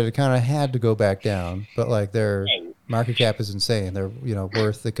hyperinflated, it kind of had to go back down. But like their market cap is insane. They're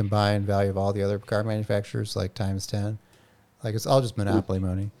worth the combined value of all the other car manufacturers like times 10. Like it's all just monopoly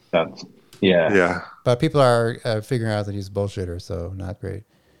money. Yeah. But people are figuring out that he's a bullshitter, so not great.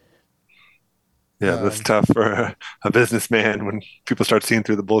 Yeah, that's tough for a businessman when people start seeing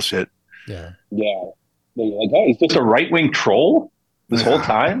through the bullshit. Yeah. Yeah. Like, oh, he's Just a right-wing troll this whole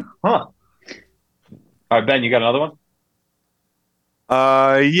time? Huh. All right, Ben, you got another one?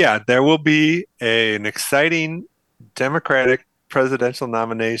 Yeah, there will be an exciting Democratic presidential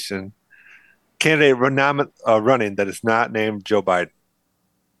nomination candidate running that is not named Joe Biden.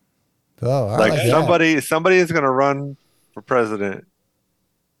 Oh, I Like like that. somebody is going to run for president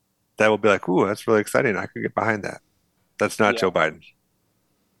that will be like, ooh, that's really exciting. I could get behind that. That's not Joe Biden.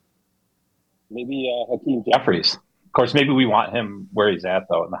 maybe Hakeem Jeffries. Of course, maybe we want him where he's at,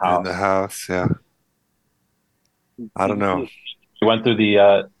 though, in the house. In the house, yeah. I don't know. He went through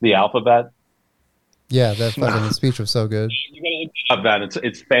the alphabet. Yeah, that fucking speech was so good. Ben,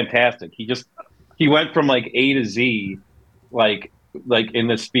 it's fantastic. He went from like A to Z, like in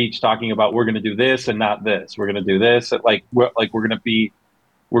this speech talking about we're going to do this and not this. We're going to do this. We're going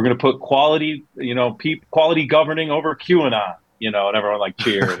to put quality, quality governing over QAnon, and everyone like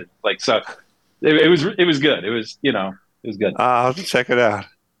cheered. So it was good. It was good. I'll have to check it out.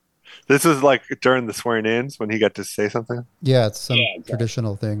 This is like during the swearing-ins when he got to say something. Yeah, it's some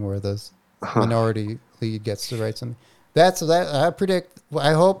traditional thing where this minority lead gets to write something. I predict.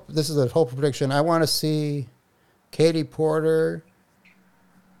 I hope this is a hopeful prediction. I want to see Katie Porter,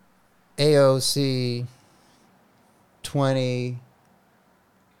 AOC,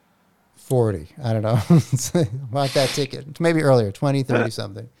 2040. I don't know. Want that ticket? Maybe earlier, 2030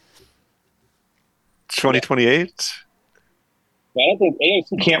 something. 2028. I don't think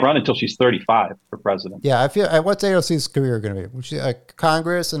AOC can't run until she's 35 for president. Yeah, I feel. What's AOC's career going to be?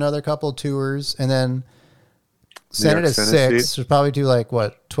 Congress, another couple tours, and then Senate is 6. She'll probably do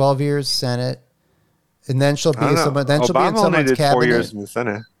 12 years Senate, and then she'll be someone. Then she'll be in someone's cabinet. 4 years in the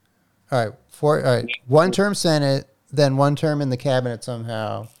Senate. All right, 1 term Senate, then 1 term in the cabinet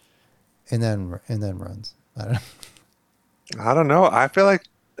somehow, and then runs. I don't know. I feel like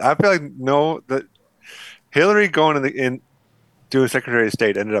that Hillary going in doing Secretary of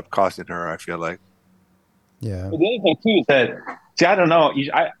State ended up costing her. I feel like. Yeah. But the other thing too is that I don't know.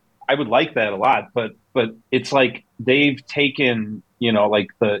 I would like that a lot, but it's like they've taken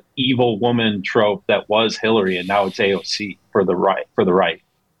the evil woman trope that was Hillary, and now it's AOC for the right.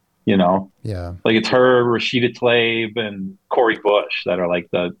 Yeah. Like it's her, Rashida Tlaib, and Cori Bush that are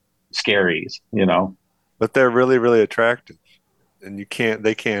like the scaries. But they're really, really attractive, and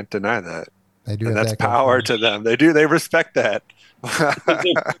they can't deny that. They do, and that's power to them. They do. They respect that.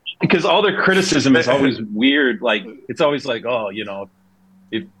 Because all their criticism is always weird. Like it's always like, oh,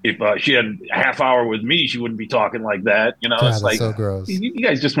 if she had a half hour with me, she wouldn't be talking like that. God, it's like so gross. You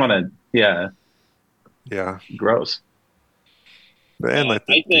guys just want to, yeah, gross. And I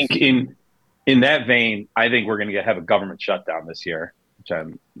think in that vein, I think we're going to have a government shutdown this year, which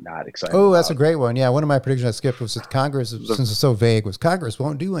I'm not excited. Oh, that's a great one. Yeah, one of my predictions I skipped was that Congress, since it's so vague, was Congress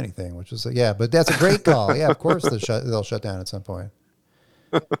won't do anything, which is but that's a great call. Yeah, of course they'll shut down at some point.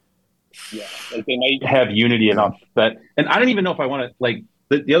 Yeah, like they might have unity enough that, and I don't even know if I want to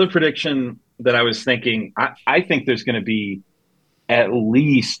the other prediction that I was thinking. I think there's going to be at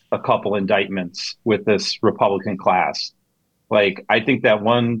least a couple indictments with this Republican class. Like I think that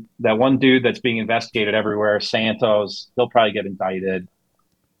one dude that's being investigated everywhere, Santos, he'll probably get indicted.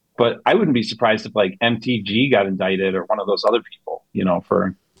 But I wouldn't be surprised if MTG got indicted or one of those other people,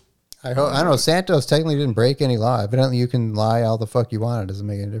 for. I don't know. Santos technically didn't break any law. Evidently, you can lie all the fuck you want. It doesn't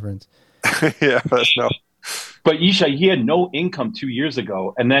make any difference. Yeah, no. But Isha, he had no income 2 years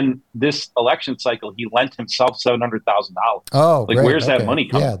ago, and then this election cycle, he lent himself $700,000. Oh, great. Where's that money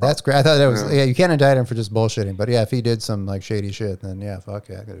coming from? Yeah, that's great. I thought that was you can't indict him for just bullshitting, but yeah, if he did some shady shit, then yeah, fuck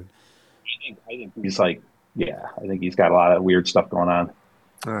yeah. I think he's I think he's got a lot of weird stuff going on.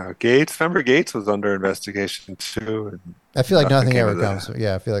 Gates, remember Gates was under investigation too. I feel like nothing ever comes.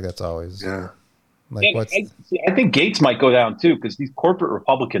 Yeah, I feel like that's always. Yeah. I think Gates might go down too because these corporate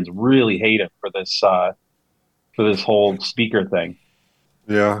Republicans really hate him for this whole speaker thing.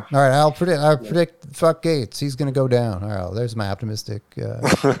 Yeah. All right, I'll predict fuck Gates. He's going to go down. All right, there's my optimistic.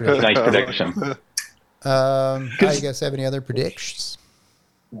 Nice prediction. I guess have any other predictions?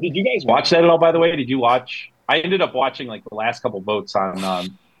 Did you guys watch that at all? By the way, did you watch? I ended up watching the last couple votes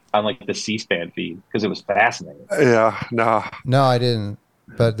on the C-SPAN feed because it was fascinating. Yeah. No, I didn't.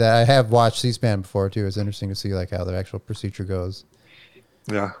 But I have watched C-SPAN before too. It's interesting to see how the actual procedure goes.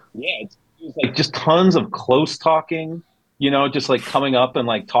 Yeah. Yeah. It's just tons of close talking, just coming up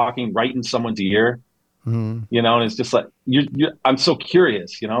and talking right in someone's ear, and it's just I'm so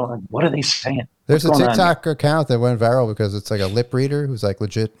curious, what are they saying? There's a TikTok account that went viral because it's a lip reader who's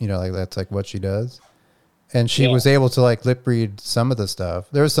legit, that's what she does. And she was able to lip read some of the stuff.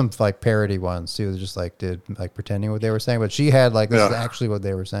 There was some parody ones too, that just did pretending what they were saying, but she had this is actually what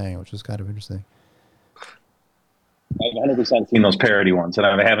they were saying, which was kind of interesting. 100% seen those parody ones, and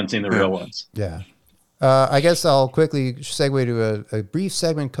I haven't seen the real ones. Yeah. I guess I'll quickly segue to a brief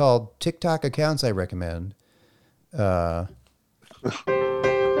segment called TikTok accounts I recommend.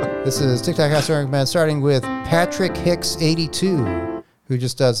 This is TikTok accounts I recommend, starting with Patrick Hicks 82, who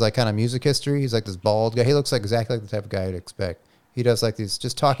just does like kind of music history. He's like this bald guy. He looks like exactly like the type of guy you'd expect. He does like these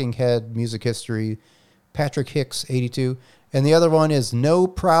just talking head music history. Patrick Hicks 82. And the other one is No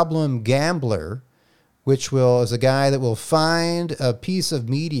Problem Gambler, which is a guy that will find a piece of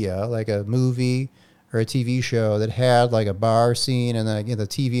media, like a movie or a TV show that had like a bar scene and the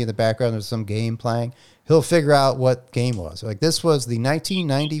TV in the background, there's some game playing. He'll figure out what game was. Like this was the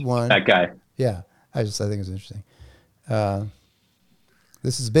 1991. That guy. Yeah. I think it's interesting.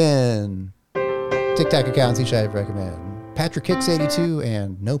 This has been TikTok accounts each I recommend. Patrick Hicks 82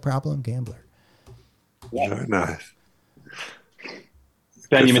 and No Problem Gambler. Very nice.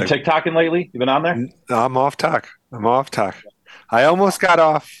 Ben, you been TikToking lately? You been on there? I'm off talk. I almost got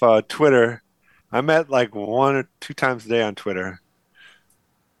off Twitter. I'm at like 1 or 2 times a day on Twitter.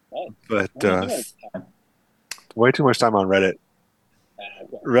 But way too much time on Reddit.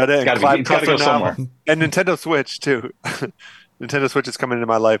 Reddit and Cloud go somewhere. And Nintendo Switch too. Nintendo Switch is coming into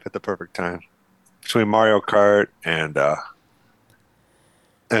my life at the perfect time. Between Mario Kart and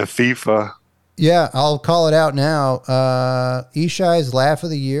FIFA. Yeah, I'll call it out now. Ishai's Laugh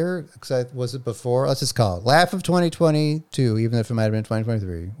of the Year, was it before? Let's just call it Laugh of 2022, even if it might have been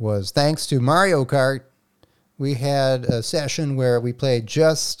 2023, was thanks to Mario Kart. We had a session where we played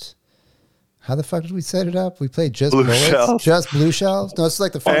how the fuck did we set it up? We played just blue bullets? Shells. Just blue shells? No, it's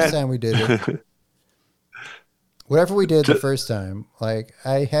like the first time we did it. Whatever we did the first time, like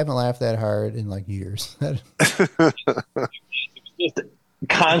I haven't laughed that hard in like years. Just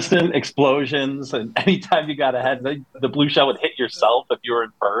constant explosions, and anytime you got ahead, the blue shell would hit yourself if you were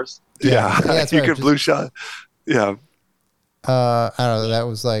in first. Yeah, that's you right. could blue shot. Yeah. I don't know. That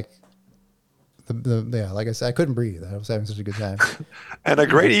was like like I said, I couldn't breathe. I was having such a good time. And a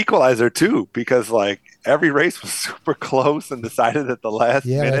great equalizer too, because like every race was super close and decided at the last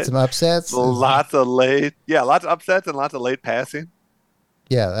minute. Had some upsets. Lots of upsets and lots of late passing.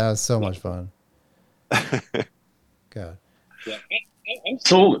 Yeah, that was so much fun. God. Yeah.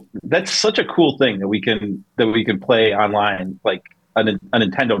 So that's such a cool thing that we can play online, like a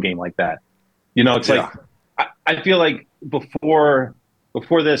Nintendo game like that. You know, it's like I feel like before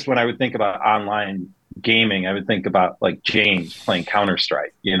this, when I would think about online gaming, I would think about like James playing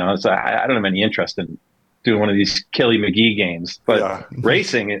Counter-Strike. You know, so I don't have any interest in doing one of these Killy McGee games, but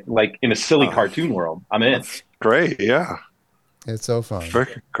racing, like in a silly cartoon world, I'm in. That's great, yeah. It's so fun.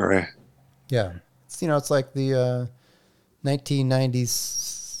 Freaking great. Yeah, it's like the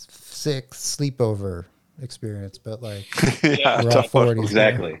 1996 sleepover experience, but like we're all 40s.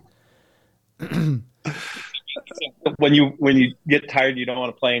 Exactly. When you get tired, you don't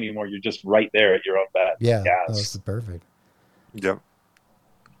want to play anymore. You're just right there at your own bed. Yeah, this is perfect. Yep.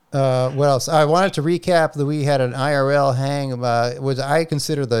 What else? I wanted to recap that we had an IRL hang. I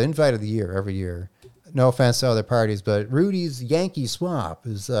consider the invite of the year every year. No offense to other parties, but Rudy's Yankee Swap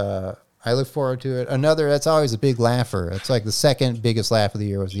is. I look forward to it. That's always a big laugher. It's like the second biggest laugh of the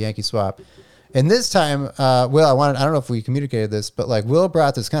year was the Yankee Swap. And this time, I don't know if we communicated this, but like Will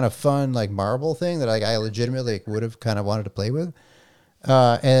brought this kind of fun like marble thing that I legitimately would have kind of wanted to play with.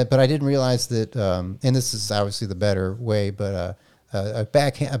 But I didn't realize that, and this is obviously the better way, but a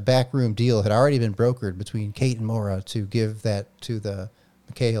backroom deal had already been brokered between Kate and Maura to give that to the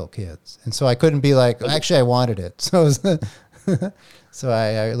McCahill kids. And so I couldn't be like, actually I wanted it. So so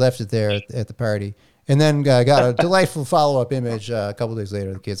I left it there at the party. And then got a delightful follow-up image a couple days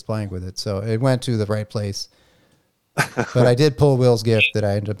later, the kids playing with it. So it went to the right place. But I did pull Will's gift that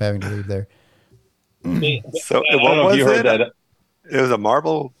I ended up having to leave there. So what was it? That. It was a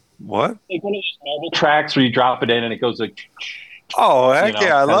marble, what? Like one of those marble tracks where you drop it in and it goes like... Oh, heck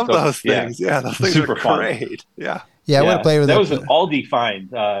yeah. I love those things. Yeah, those things are great. Yeah. Yeah, I want to play with that. That was an Aldi find,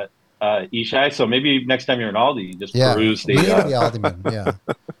 Ishai. So maybe next time you're in Aldi, you just peruse the... Aldi-man, yeah.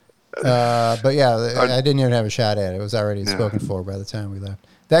 But yeah, I didn't even have a shot at it. It was already spoken for by the time we left.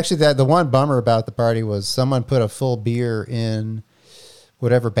 Actually, the one bummer about the party was someone put a full beer in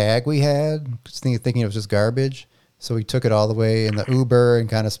whatever bag we had, thinking it was just garbage. So we took it all the way in the Uber and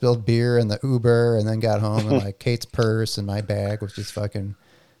kind of spilled beer in the Uber, and then got home and like Kate's purse and my bag was just fucking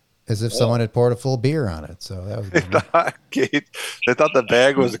as if someone had poured a full beer on it. So that was. They thought the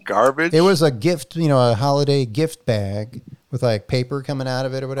bag was garbage. It was a gift, a holiday gift bag with like paper coming out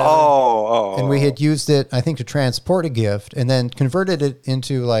of it or whatever. And we had used it, I think, to transport a gift, and then converted it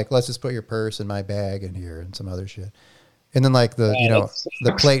into like, let's just put your purse and my bag in here and some other shit, and then like the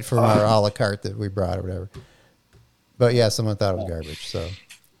the plate from our a la carte that we brought or whatever. But yeah, someone thought it was garbage. So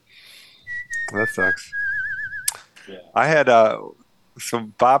That sucks. Yeah. I had so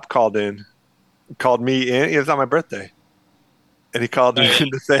Bob called me in. It was on my birthday, and he called me in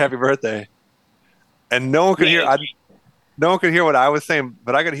to say happy birthday. And no one could hear. No one could hear what I was saying,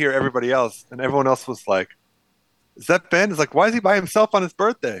 but I could hear everybody else, and everyone else was like, "Is that Ben?" It's like, "Why is he by himself on his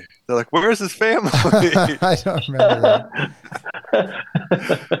birthday?" They're like, "Where's his family?" I don't remember that.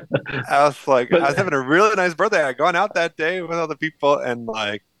 I was like, I was having a really nice birthday. I had gone out that day with other people, and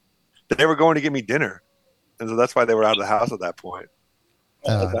like, they were going to get me dinner, and so that's why they were out of the house at that point.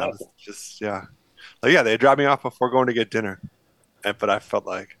 And I was just like, they dropped me off before going to get dinner, but I felt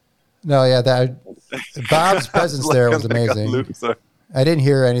like. No, yeah, Bob's presence there was amazing. I didn't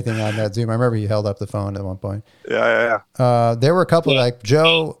hear anything on that Zoom. I remember he held up the phone at one point. Yeah. There were a couple like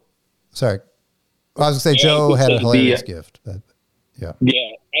Joe. Sorry, I was gonna say Joe had a hilarious gift. But, yeah.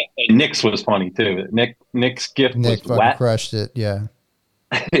 Nick's was funny too. Nick's gift was wet. Crushed it. Yeah.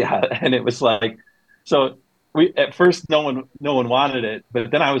 Yeah, and it was like, so we at first no one wanted it,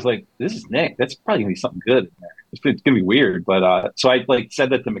 but then I was like, this is Nick. That's probably gonna be something good in there. It's gonna be weird, but so I like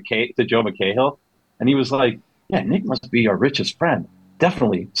said that to Joe McCahill, and he was like, yeah, Nick must be our richest friend.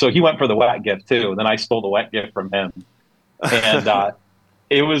 Definitely. So he went for the wet gift too. And then I stole the wet gift from him. And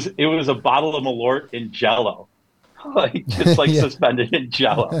it was a bottle of Malort in Jello. Suspended in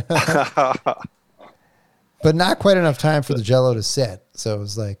Jello. But not quite enough time for the Jello to set. So it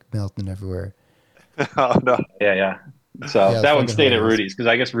was like melting everywhere. Oh no. Yeah. So that one stayed at Rudy's because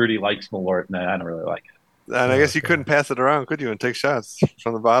I guess Rudy likes Malort and I don't really like it. And I guess you couldn't pass it around, could you, and take shots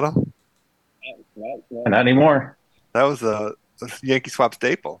from the bottle? Not anymore. That was a Yankee Swap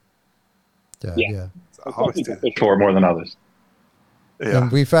staple. Yeah. For more than others. Yeah.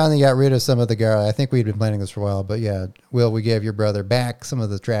 And we finally got rid of some of the garbage. I think we'd been planning this for a while, but yeah, Will, we gave your brother back some of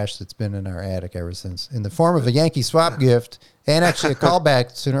the trash that's been in our attic ever since, in the form of a Yankee Swap gift, and actually a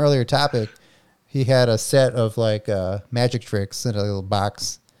callback to an earlier topic. He had a set of like magic tricks in a little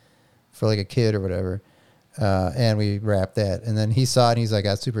box for like a kid or whatever. And we wrapped that, and then he saw it and he's like,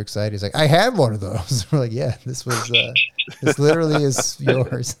 got super excited. He's like, I had one of those. We're like, yeah, this this literally is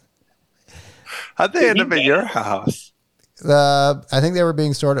yours. How'd they end up at your house? I think they were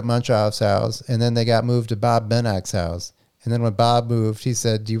being stored at Munchoff's house, and then they got moved to Bob Bennock's house. And then when Bob moved, he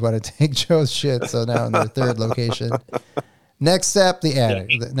said, do you want to take Joe's shit? So now in their third location. Next step, the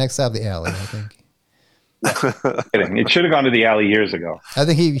attic. Next stop, the alley, I think. It should have gone to the alley years ago. I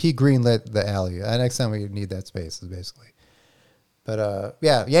think he greenlit the alley. Next time we need that space, basically. But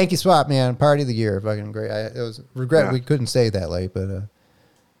yeah, Yankee Swap, man, party of the year, fucking great. It was regret we couldn't stay that late, but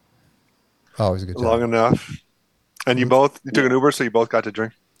always a good time. Long enough. And you took an Uber, so you both got to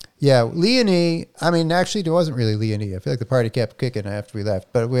drink. Yeah, Lee and E. I mean, actually, it wasn't really Lee and E. I feel like the party kept kicking after we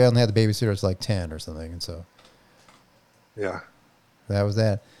left, but we only had the babysitters like 10 or something, and so yeah, that was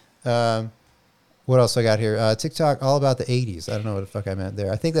that. What else I got here? TikTok, all about the 80s. I don't know what the fuck I meant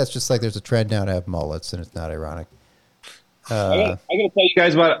there. I think that's just like there's a trend now to have mullets, and it's not ironic. I gotta tell you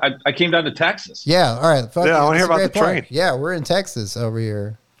guys about I came down to Texas. Yeah, all right. I want to hear about the train. Yeah, we're in Texas over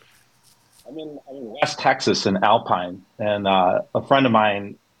here. I'm in West Texas in Alpine, and a friend of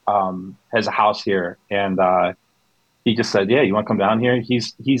mine has a house here, and he just said, "Yeah, you want to come down here?"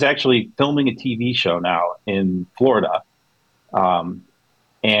 He's actually filming a TV show now in Florida.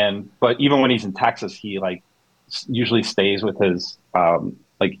 But even when he's in Texas, he like usually stays with his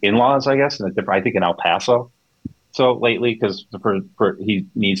like in-laws, I guess, I think in El Paso. So lately, because he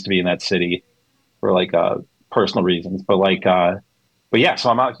needs to be in that city for like personal reasons. But yeah. So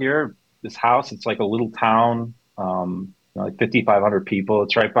I'm out here. This house, it's like a little town, like 5,500 people.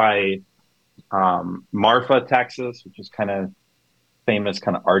 It's right by Marfa, Texas, which is kind of famous,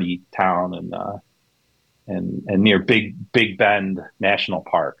 kind of arty town, and near Big Bend National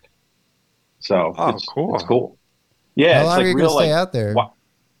Park. So cool. It's cool. Yeah. How long are you going to stay out there?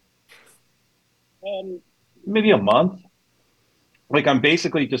 Maybe a month. Like I'm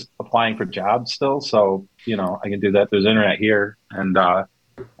basically just applying for jobs still. So, I can do that. There's internet here and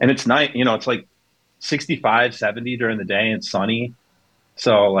it's nice. It's like 65, 70 during the day and sunny.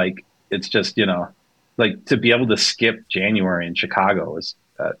 So like, it's just, like to be able to skip January in Chicago is,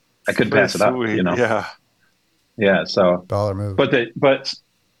 I couldn't pass it up, Yeah. Yeah. So, baller move. But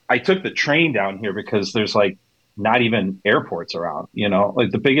I took the train down here because there's like not even airports around,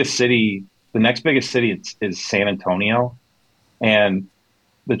 like the next biggest city is San Antonio. And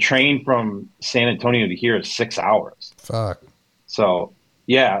the train from San Antonio to here is 6 hours. Fuck. So,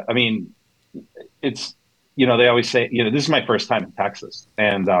 yeah, I mean, it's, they always say, this is my first time in Texas.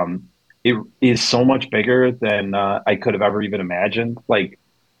 And it is so much bigger than I could have ever even imagined. Like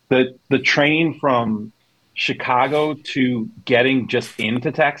the train from Chicago to getting just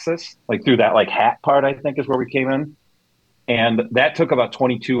into Texas, like through that like hat part, I think is where we came in. And that took about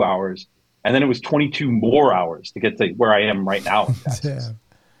 22 hours. And then it was 22 more hours to get to where I am right now in Texas. Yeah.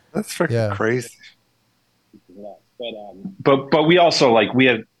 That's freaking crazy. But we also like we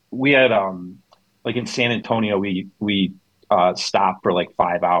had like in San Antonio we stopped for like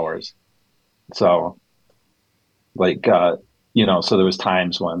 5 hours. So like so there was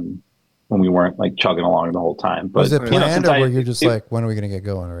times when we weren't like chugging along the whole time. But was it planned or were you just like, when are we going to get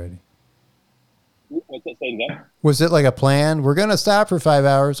going already? What's that saying again? Was it like a plan? We're going to stop for 5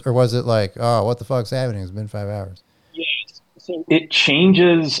 hours, or was it like, oh, what the fuck's happening? It's been 5 hours. Yes. So it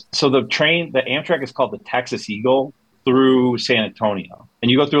changes. So the Amtrak is called the Texas Eagle through San Antonio,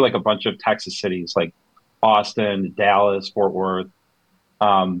 and you go through like a bunch of Texas cities like Austin, Dallas, Fort Worth.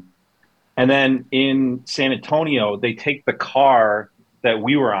 And then in San Antonio, they take the car that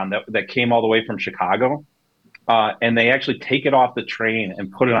we were on that came all the way from Chicago, and they actually take it off the train and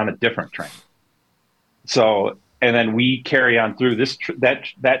put it on a different train. So, and then we carry on through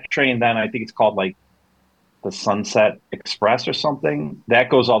that train. Then I think it's called like the Sunset Express or something. That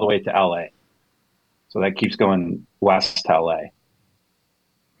goes all the way to LA. So that keeps going west to LA.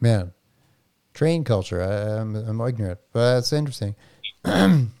 Man, train culture. I'm ignorant, but it's interesting.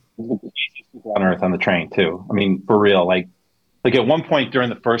 On Earth on the train too. I mean, for real. Like at one point during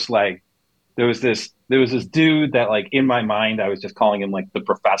the first leg, there was this dude that like in my mind I was just calling him like the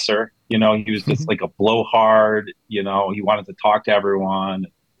professor. He was just like a blowhard. He wanted to talk to everyone,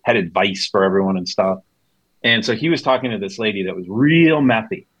 had advice for everyone and stuff. And so he was talking to this lady that was real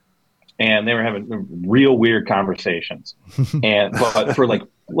methy, and they were having real weird conversations. But for like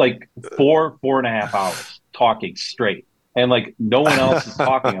 4.5 hours talking straight, and like no one else is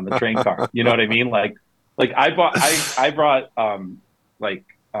talking on the train car. You know what I mean? Like I brought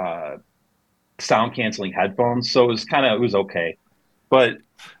sound canceling headphones, so it was okay. But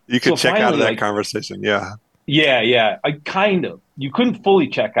you could check out of that conversation, yeah. Yeah. You couldn't fully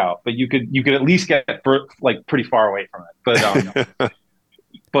check out, but you could at least get pretty far away from it.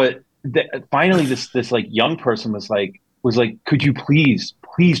 But finally, this like young person was like, could you please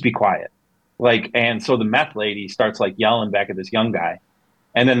be quiet? And so the meth lady starts like yelling back at this young guy,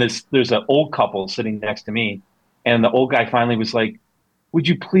 and then there's an old couple sitting next to me, and the old guy finally was like, would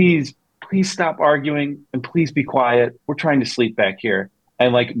you please stop arguing and please be quiet? We're trying to sleep back here.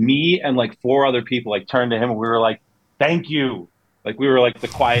 And like me and like 4 other people like turned to him and we were like, thank you. Like we were like the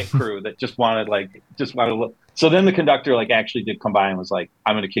quiet crew that just wanted to look. So then the conductor like actually did come by and was like,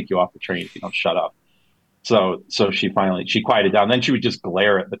 I'm going to kick you off the train if you don't shut up. So she quieted down. Then she would just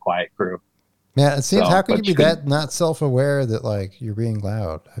glare at the quiet crew. Yeah, it seems, how could you be that not self-aware that like you're being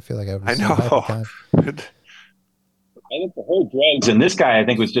loud? I feel like I know. I think the whole drugs. And this guy, I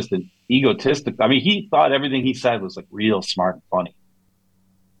think, was just an egotistic. I mean, he thought everything he said was like real smart and funny.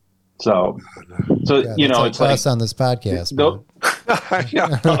 So yeah, it's like us on this podcast.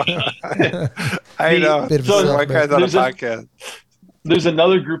 I know. So white guys on a podcast. There's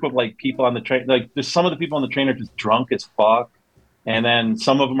another group of like people on the train. Like there's some of the people on the train are just drunk as fuck, and then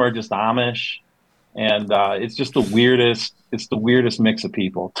some of them are just Amish, and it's just the weirdest. It's the weirdest mix of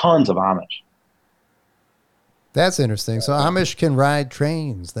people. Tons of Amish. That's interesting. So Amish can ride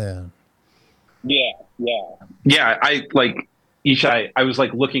trains then. Yeah. I like Ishai. I was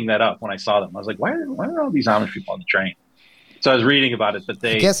like looking that up when I saw them. I was like, why are all these Amish people on the train? So I was reading about it, but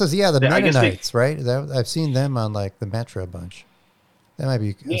I guess it's the Mennonites, right? I've seen them on like the Metro a bunch. That might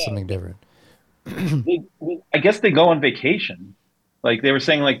be something different. I guess they go on vacation. Like they were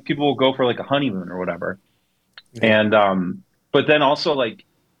saying, like people will go for like a honeymoon or whatever, and but then also like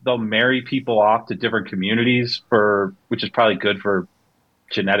they'll marry people off to different communities which is probably good for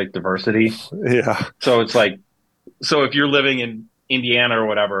genetic diversity. Yeah. So it's like, so if you're living in Indiana or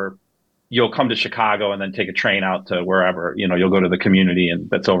whatever, you'll come to Chicago and then take a train out to wherever, you'll go to the community and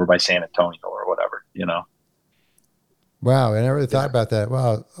that's over by San Antonio or whatever, Wow. I never really thought about that.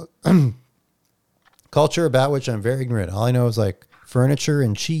 Wow. Culture about which I'm very ignorant. All I know is like furniture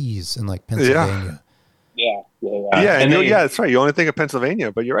and cheese in like Pennsylvania. Yeah. That's right. You only think of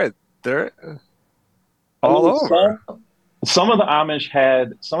Pennsylvania, but you're right. They're all over. Some of the Amish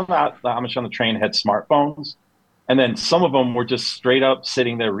on the train had smartphones, and then some of them were just straight up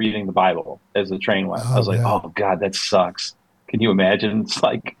sitting there reading the Bible as the train went. I was like, oh God, that sucks. Can you imagine? It's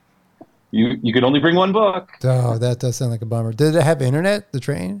like you could only bring one book. Oh, that does sound like a bummer. Did it have internet, the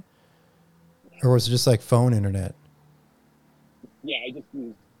train? Or was it just like phone internet? Yeah, I just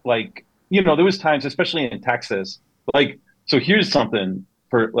used there was times, especially in Texas, so here's something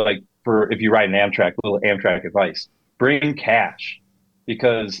for if you ride an Amtrak, little Amtrak advice, bring cash,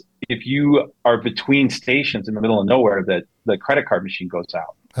 because if you are between stations in the middle of nowhere, that the credit card machine goes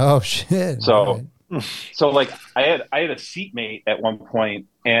out. Oh shit! So, Right. so like I had a seatmate at one point,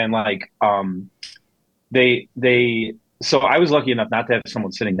 and like they so I was lucky enough not to have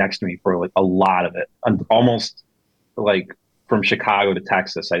someone sitting next to me for like a lot of it, almost like from Chicago to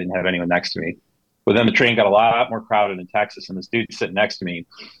Texas. I didn't have anyone next to me, but then the train got a lot more crowded in Texas, and this dude sitting next to me,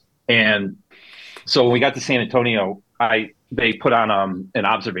 and so when we got to San Antonio, they put on an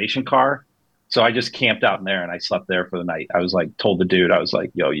observation car. So I just camped out in there and I slept there for the night. I was like, told the dude, I was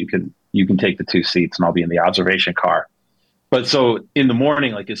like, yo, you can take the 2 seats and I'll be in the observation car. But so in the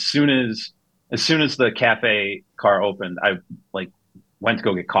morning, like as soon as the cafe car opened, I like went to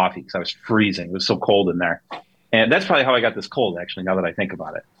go get coffee because I was freezing. It was so cold in there. And that's probably how I got this cold, actually, now that I think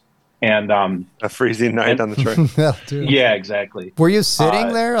about it. And a freezing night on the train. Yeah, exactly. Were you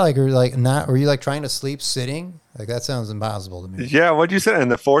sitting there, like, or like not? Were you like trying to sleep sitting? Like that sounds impossible to me. Yeah, what'd you say? And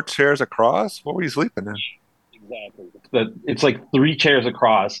the 4 chairs across? What were you sleeping in? Exactly. It's like 3 chairs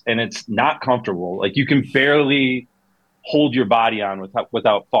across, and it's not comfortable. Like you can barely hold your body on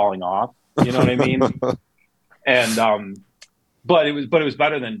without falling off. You know what I mean? And but it was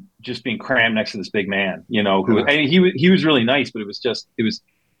better than just being crammed next to this big man. You know, who and he was really nice, but it was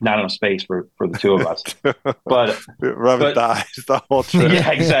not enough space for the 2 of us. But rubbing thighs the whole trip.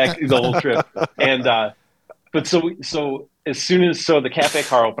 Yeah, exactly, the whole trip. And but so as soon as the cafe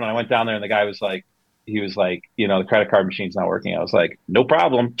car opened, I went down there and the guy was like, the credit card machine's not working. I was like, no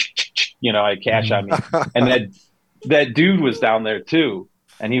problem. You know, I had cash on me. And that dude was down there too.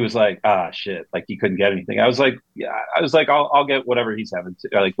 And he was like, shit, like he couldn't get anything. I was like, I'll get whatever he's having,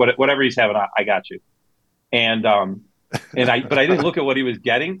 like whatever he's having, I got you. And but I didn't look at what he was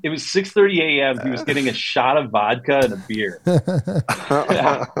getting. It was 6:30 a.m. He was getting a shot of vodka and a beer.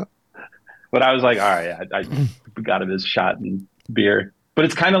 But I was like, all right, I got him his shot and beer. But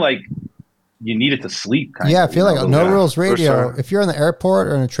it's kind of like you need it to sleep. I feel like No Rules Radio. Sure. If you're in the airport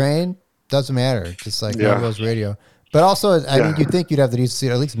or in a train, doesn't matter. Just like No Rules Radio. But also, I mean, you'd think you'd have the decency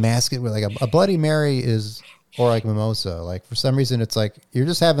to at least mask it with like a Bloody Mary is, or like mimosa. Like for some reason, it's like you're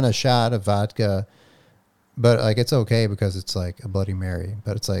just having a shot of vodka, but like it's okay because it's like a Bloody Mary.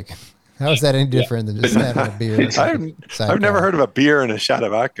 But it's like, how is that any different than just having a beer? I've never heard of a beer and a shot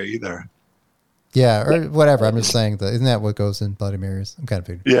of vodka either. Yeah, or whatever. I'm just saying that isn't that what goes in Bloody Marys? I'm kind of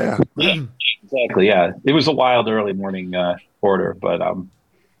figuring. Yeah, exactly. Yeah, it was a wild early morning order, but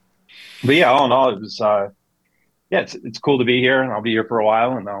yeah, all in all, it was. It's cool to be here, and I'll be here for a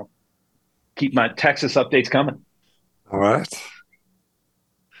while, and I'll keep my Texas updates coming. All right,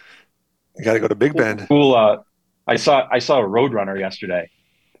 you got to go to Big Bend. Cool. I saw a Roadrunner yesterday.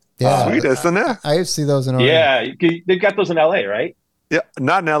 Yeah, sweet, isn't it? I used to see those in Oregon. Yeah, they've got those in LA, right? Yeah,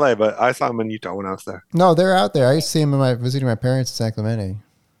 not in LA, but I saw them in Utah when I was there. No, they're out there. I used to see them visiting my parents in San Clemente.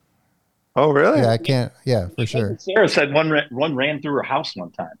 Oh, really? Yeah, I can't. Yeah, for sure. Sarah said one ran through her house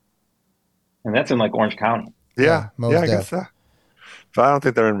one time, and that's in like Orange County. Yeah, I guess so. But I don't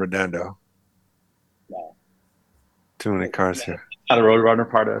think they're in Redondo. No. Too many cars here. Not a Roadrunner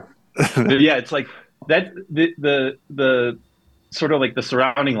part of. Yeah, it's like that. The sort of like the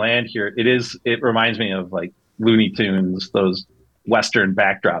surrounding land here. It reminds me of like Looney Tunes, those Western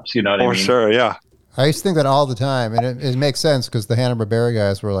backdrops. You know what I mean? For sure, yeah. I used to think that all the time, and it makes sense because the Hanna-Barbera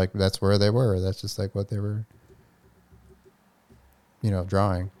guys were like, that's where they were. That's just like what they were,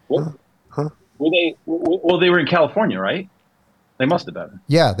 drawing. Huh? Were they? Well, they were in California, right? They must have been.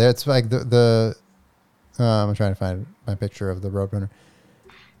 Yeah, that's like the I'm trying to find my picture of the Roadrunner.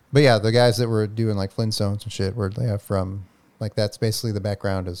 But yeah, the guys that were doing like Flintstones and shit were from like that's basically the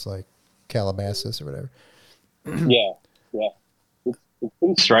background is like Calabasas or whatever. Yeah. It's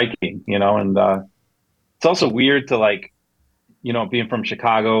pretty striking, and it's also weird to like, being from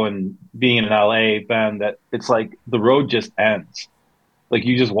Chicago and being in LA, Ben, that it's like the road just ends. Like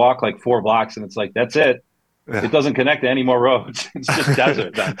you just walk like 4 blocks and it's like, that's it. Yeah. It doesn't connect to any more roads. It's just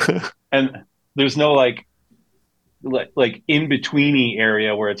desert then. And there's no like in-betweeny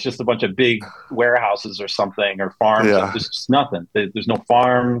area where it's just a bunch of big warehouses or something or farms. Yeah. There's just nothing. There's no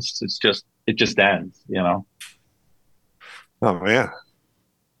farms. It just ends, Oh man.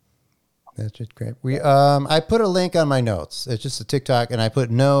 That's just great. I put a link on my notes. It's just a TikTok and I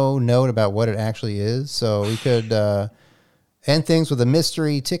put no note about what it actually is. So we could end things with a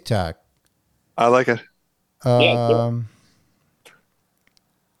mystery TikTok. I like it.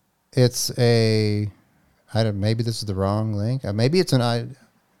 It's maybe this is the wrong link. Maybe it's an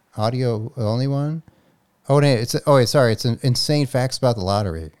audio only one. Sorry. It's an insane facts about the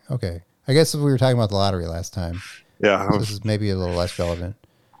lottery. Okay. I guess we were talking about the lottery last time. Yeah. So this is maybe a little less relevant.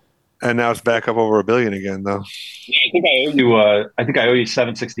 And now it's back up over $1 billion again, though. Yeah, I think I owe you. I think I owe you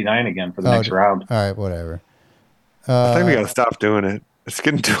 769 again for the next round. All right, whatever. I think we got to stop doing it. It's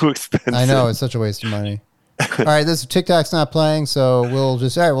getting too expensive. I know, it's such a waste of money. All right, this TikTok's not playing, so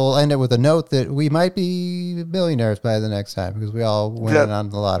we'll end it with a note that we might be millionaires by the next time because we all went in on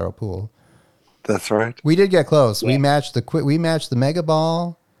the lotto pool. That's right. We did get close. Yeah. We matched the Mega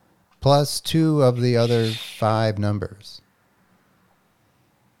Ball plus 2 of the other 5 numbers.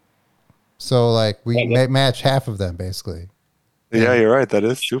 So, like, we matched half of them, basically. Yeah, you're right. That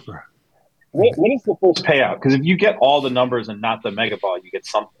is super. What is the first payout? Because if you get all the numbers and not the Mega Ball, you get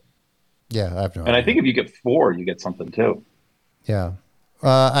something. Yeah, I have no idea. And I think if you get 4, you get something, too. Yeah.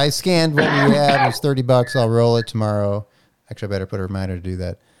 I scanned what we had. It was $30. I'll roll it tomorrow. Actually, I better put a reminder to do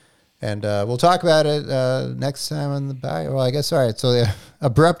that. And we'll talk about it next time on the bio. Well, I guess, all right. So, the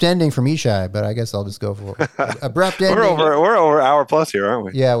abrupt ending from Ishai, but I guess I'll just go for it. Abrupt ending. We're over an hour plus here, aren't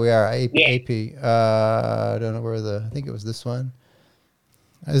we? Yeah, we are. AP. I don't know where I think it was this one.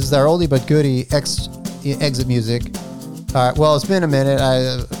 This is our oldie but goodie exit music. All right. Well, it's been a minute.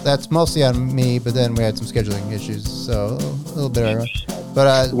 That's mostly on me, but then we had some scheduling issues, so a little bit.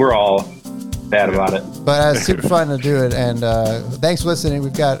 But we're all bad about it. But it's super fun to do it, and thanks for listening.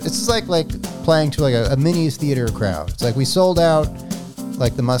 It's just like playing to like a mini theater crowd. It's like we sold out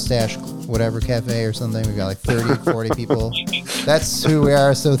like the Mustache whatever cafe or something. We got like 30, 40 people. That's who we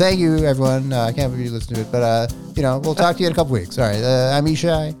are. So thank you, everyone. I can't believe you listened to it, but we'll talk to you in a couple weeks. All right. I'm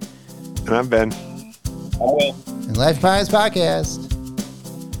Ishai. And I'm Ben. I will. And Life Pies Podcast.